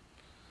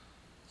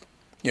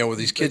 Where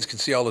these kids can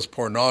see all this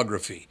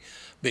pornography.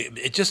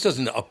 It just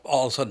doesn't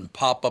all of a sudden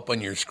pop up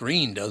on your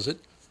screen, does it?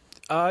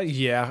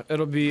 Yeah,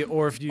 it'll be,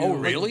 or if you... Oh,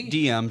 really?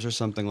 DMs or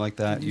something like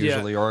that,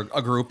 usually, or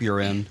a group you're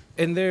in.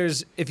 And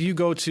if you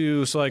go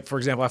to, so like, for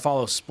example, I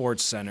follow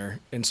Sports Center,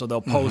 and so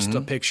they'll post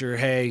a picture,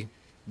 hey,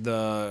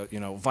 the,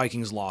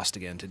 Vikings lost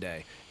again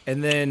today.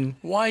 And then...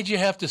 Why'd you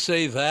have to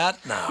say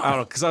that now? I don't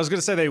know, because I was going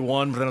to say they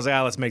won, but then I was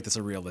like, let's make this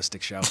a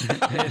realistic show.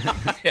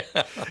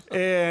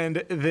 And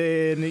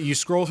then you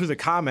scroll through the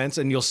comments,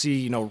 and you'll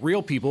see,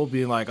 real people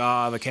being like,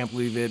 I can't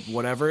believe it,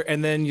 whatever.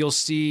 And then you'll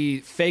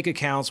see fake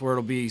accounts where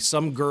it'll be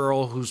some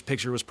girl whose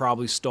picture was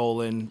probably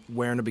stolen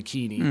wearing a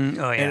bikini. And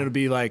it'll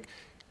be like,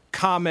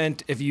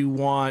 comment if you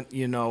want,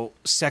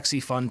 sexy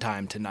fun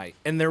time tonight.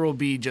 And there will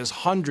be just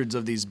hundreds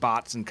of these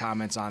bots and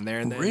comments on there.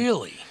 And then,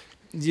 really?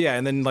 Yeah,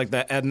 and then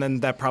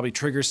that probably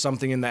triggers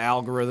something in the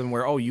algorithm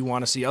where you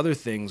want to see other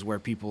things where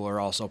people are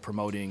also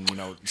promoting,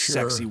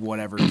 sexy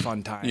whatever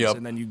fun times. Yep.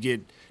 And then you get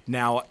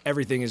now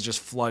everything is just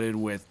flooded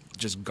with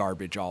just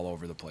garbage all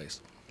over the place.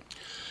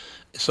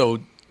 So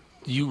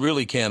you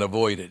really can't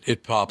avoid it.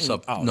 It pops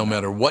up no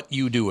matter what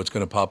you do. It's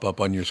going to pop up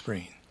on your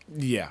screen.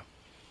 Yeah.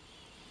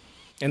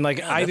 And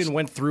I even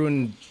went through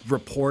and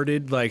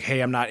reported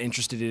hey, I'm not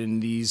interested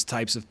in these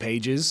types of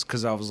pages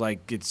because I was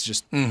like, it's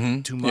just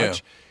too much.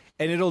 Yeah.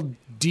 And it'll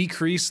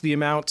decrease the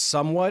amount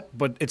somewhat,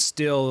 but it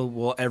still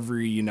will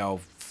every,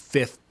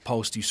 fifth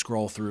post you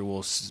scroll through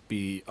will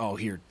be, oh,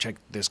 here, check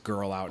this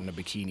girl out in a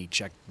bikini,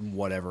 check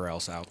whatever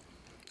else out.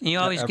 You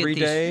always get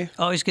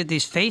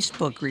these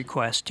Facebook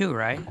requests too,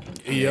 right?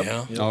 Yep.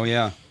 Yeah. Oh,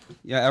 yeah.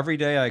 Yeah, every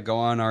day I go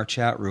on our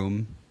chat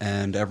room,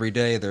 and every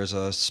day there's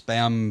a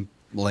spam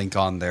link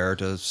on there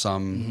to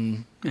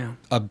some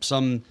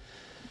some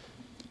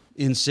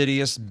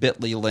insidious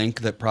bit.ly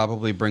link that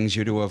probably brings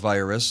you to a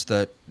virus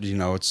that,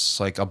 it's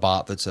like a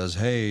bot that says,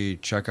 hey,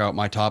 check out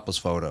my topless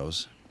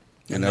photos.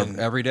 And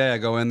every day I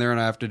go in there and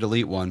I have to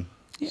delete one.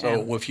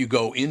 So if you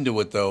go into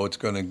it, though, it's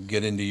going to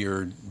get into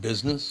your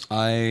business?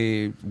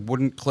 I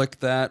wouldn't click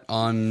that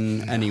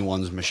on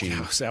anyone's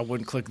machine. I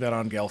wouldn't click that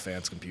on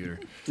Gelfand's computer.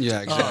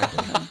 Yeah,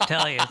 exactly. I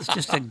tell you, it's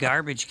just a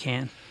garbage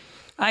can.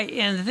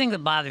 And the thing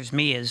that bothers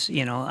me is,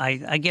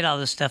 I get all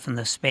this stuff in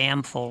the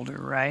spam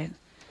folder, right?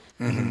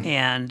 Mm-hmm.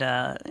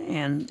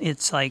 And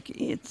it's like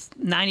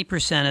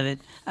 90% of it,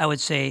 I would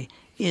say,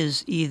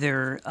 is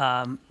either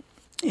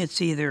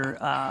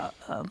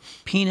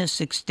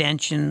penis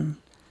extension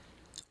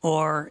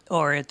or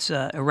it's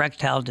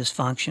erectile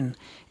dysfunction.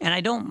 And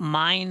I don't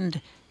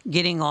mind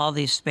getting all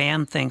these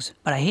spam things,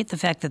 but I hate the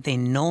fact that they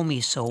know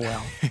me so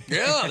well.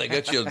 Yeah, they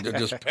get you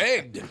just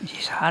pegged.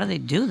 Jeez, how do they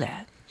do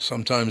that?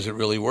 Sometimes it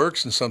really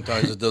works, and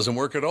sometimes it doesn't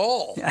work at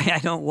all. I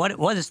don't.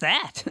 What is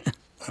that?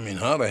 I mean,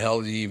 how the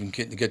hell do you even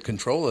get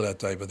control of that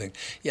type of thing?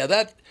 Yeah,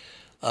 that.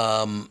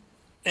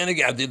 And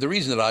again, the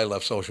reason that I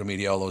left social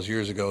media all those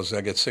years ago is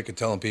I get sick of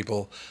telling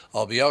people,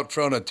 I'll be out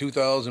front at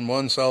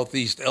 2001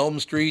 Southeast Elm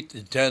Street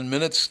in 10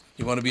 minutes.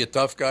 You want to be a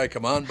tough guy?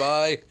 Come on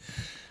by.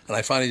 And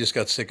I finally just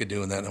got sick of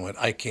doing that, and I went,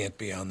 I can't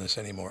be on this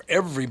anymore.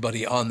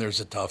 Everybody on there's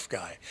a tough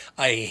guy.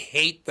 I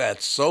hate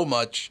that so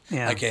much,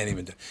 I can't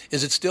even do it.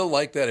 Is it still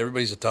like that?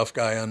 Everybody's a tough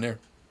guy on there?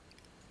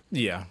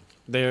 Yeah.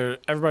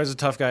 Everybody's a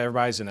tough guy.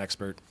 Everybody's an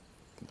expert.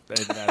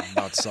 That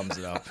about sums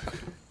it up.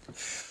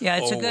 Yeah,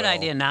 it's a good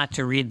idea not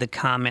to read the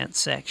comment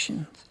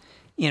section.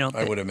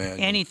 I would imagine.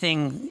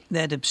 Anything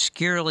that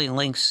obscurely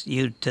links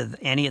you to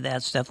any of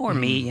that stuff, or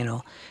me,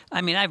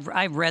 I mean,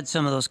 I've read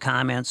some of those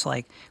comments,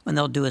 like when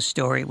they'll do a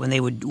story, when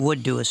they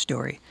would do a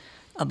story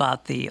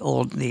about the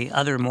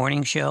other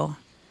morning show,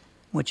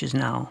 which is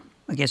now,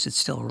 I guess it's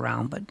still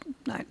around, but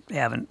I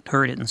haven't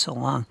heard it in so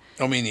long.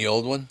 I mean the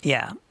old one?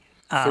 Yeah.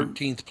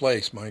 13th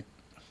place, Mike.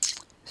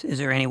 Is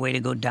there any way to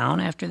go down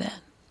after that?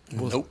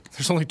 Well, nope.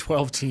 There's only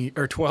 12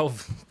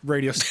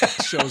 radio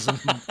shows in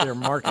their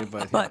market,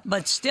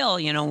 but still,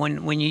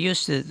 when you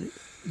used to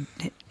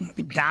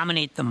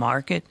dominate the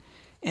market,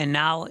 and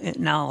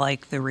now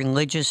like the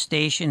religious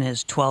station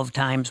has 12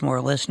 times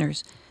more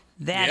listeners,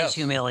 that is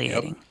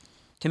humiliating. Yep.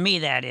 To me,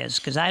 that is,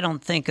 because I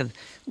don't think of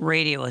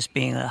radio as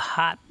being a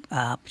hot,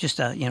 just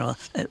a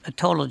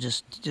total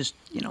just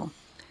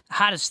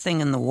hottest thing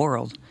in the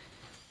world.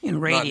 In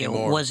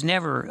radio was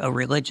never a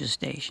religious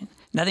station.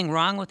 Nothing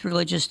wrong with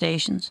religious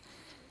stations,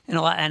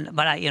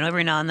 but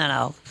every now and then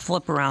I'll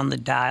flip around the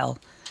dial,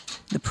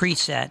 the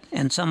preset,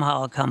 and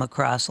somehow I'll come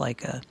across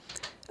like a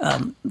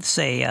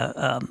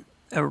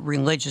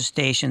religious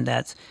station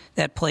that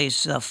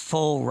plays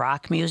full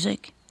rock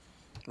music.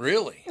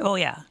 Really? Oh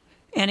yeah,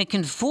 and it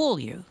can fool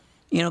you,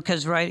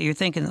 because you're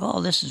thinking,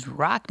 oh, this is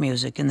rock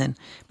music,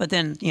 but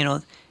then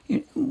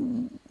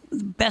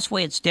the best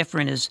way it's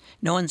different is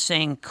no one's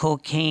saying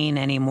cocaine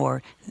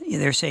anymore.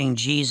 They're saying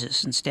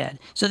Jesus instead.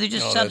 So they're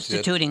just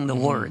substituting the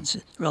words.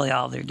 Really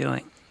all they're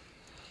doing.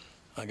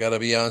 I got to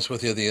be honest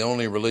with you. The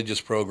only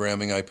religious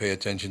programming I pay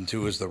attention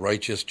to is the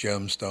Righteous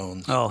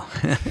Gemstones. Oh,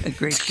 a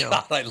great show.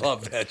 God, I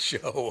love that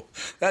show.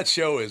 That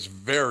show is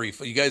very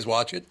fun. You guys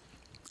watch it?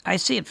 I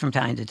see it from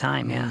time to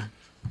time, yeah.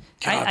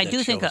 God, I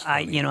do think,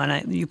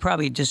 you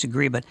probably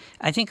disagree, but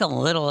I think a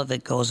little of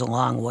it goes a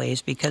long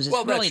ways because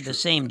it's really the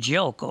same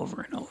joke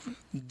over and over.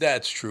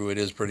 That's true. It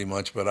is pretty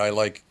much, but I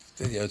like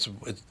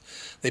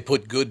they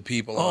put good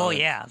people on. Oh,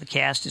 yeah. The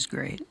cast is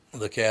great.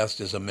 The cast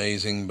is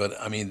amazing, but,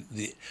 I mean,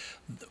 the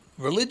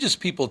religious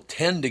people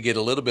tend to get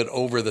a little bit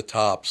over the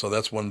top, so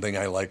that's one thing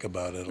I like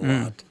about it a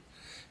lot.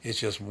 It's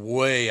just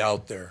way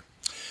out there.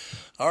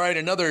 All right,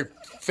 another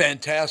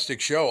fantastic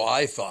show,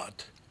 I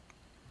thought.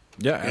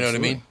 Yeah, absolutely. You know what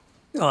I mean?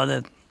 Oh,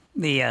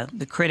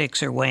 the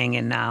critics are weighing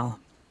in now.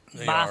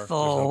 They Botho, are. There's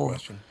no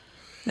question.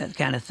 That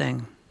kind of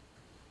thing.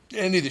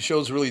 Andy, the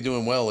show's really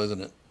doing well,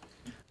 isn't it?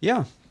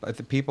 Yeah, I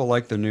think people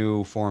like the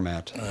new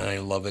format. I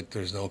love it.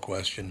 There's no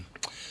question.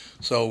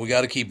 So we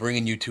got to keep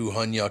bringing you two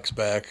Hunyucks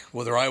back,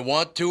 whether I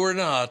want to or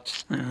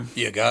not.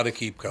 You got to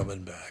keep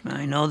coming back.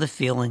 I know the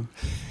feeling.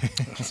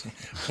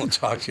 We'll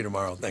talk to you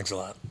tomorrow. Thanks a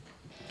lot.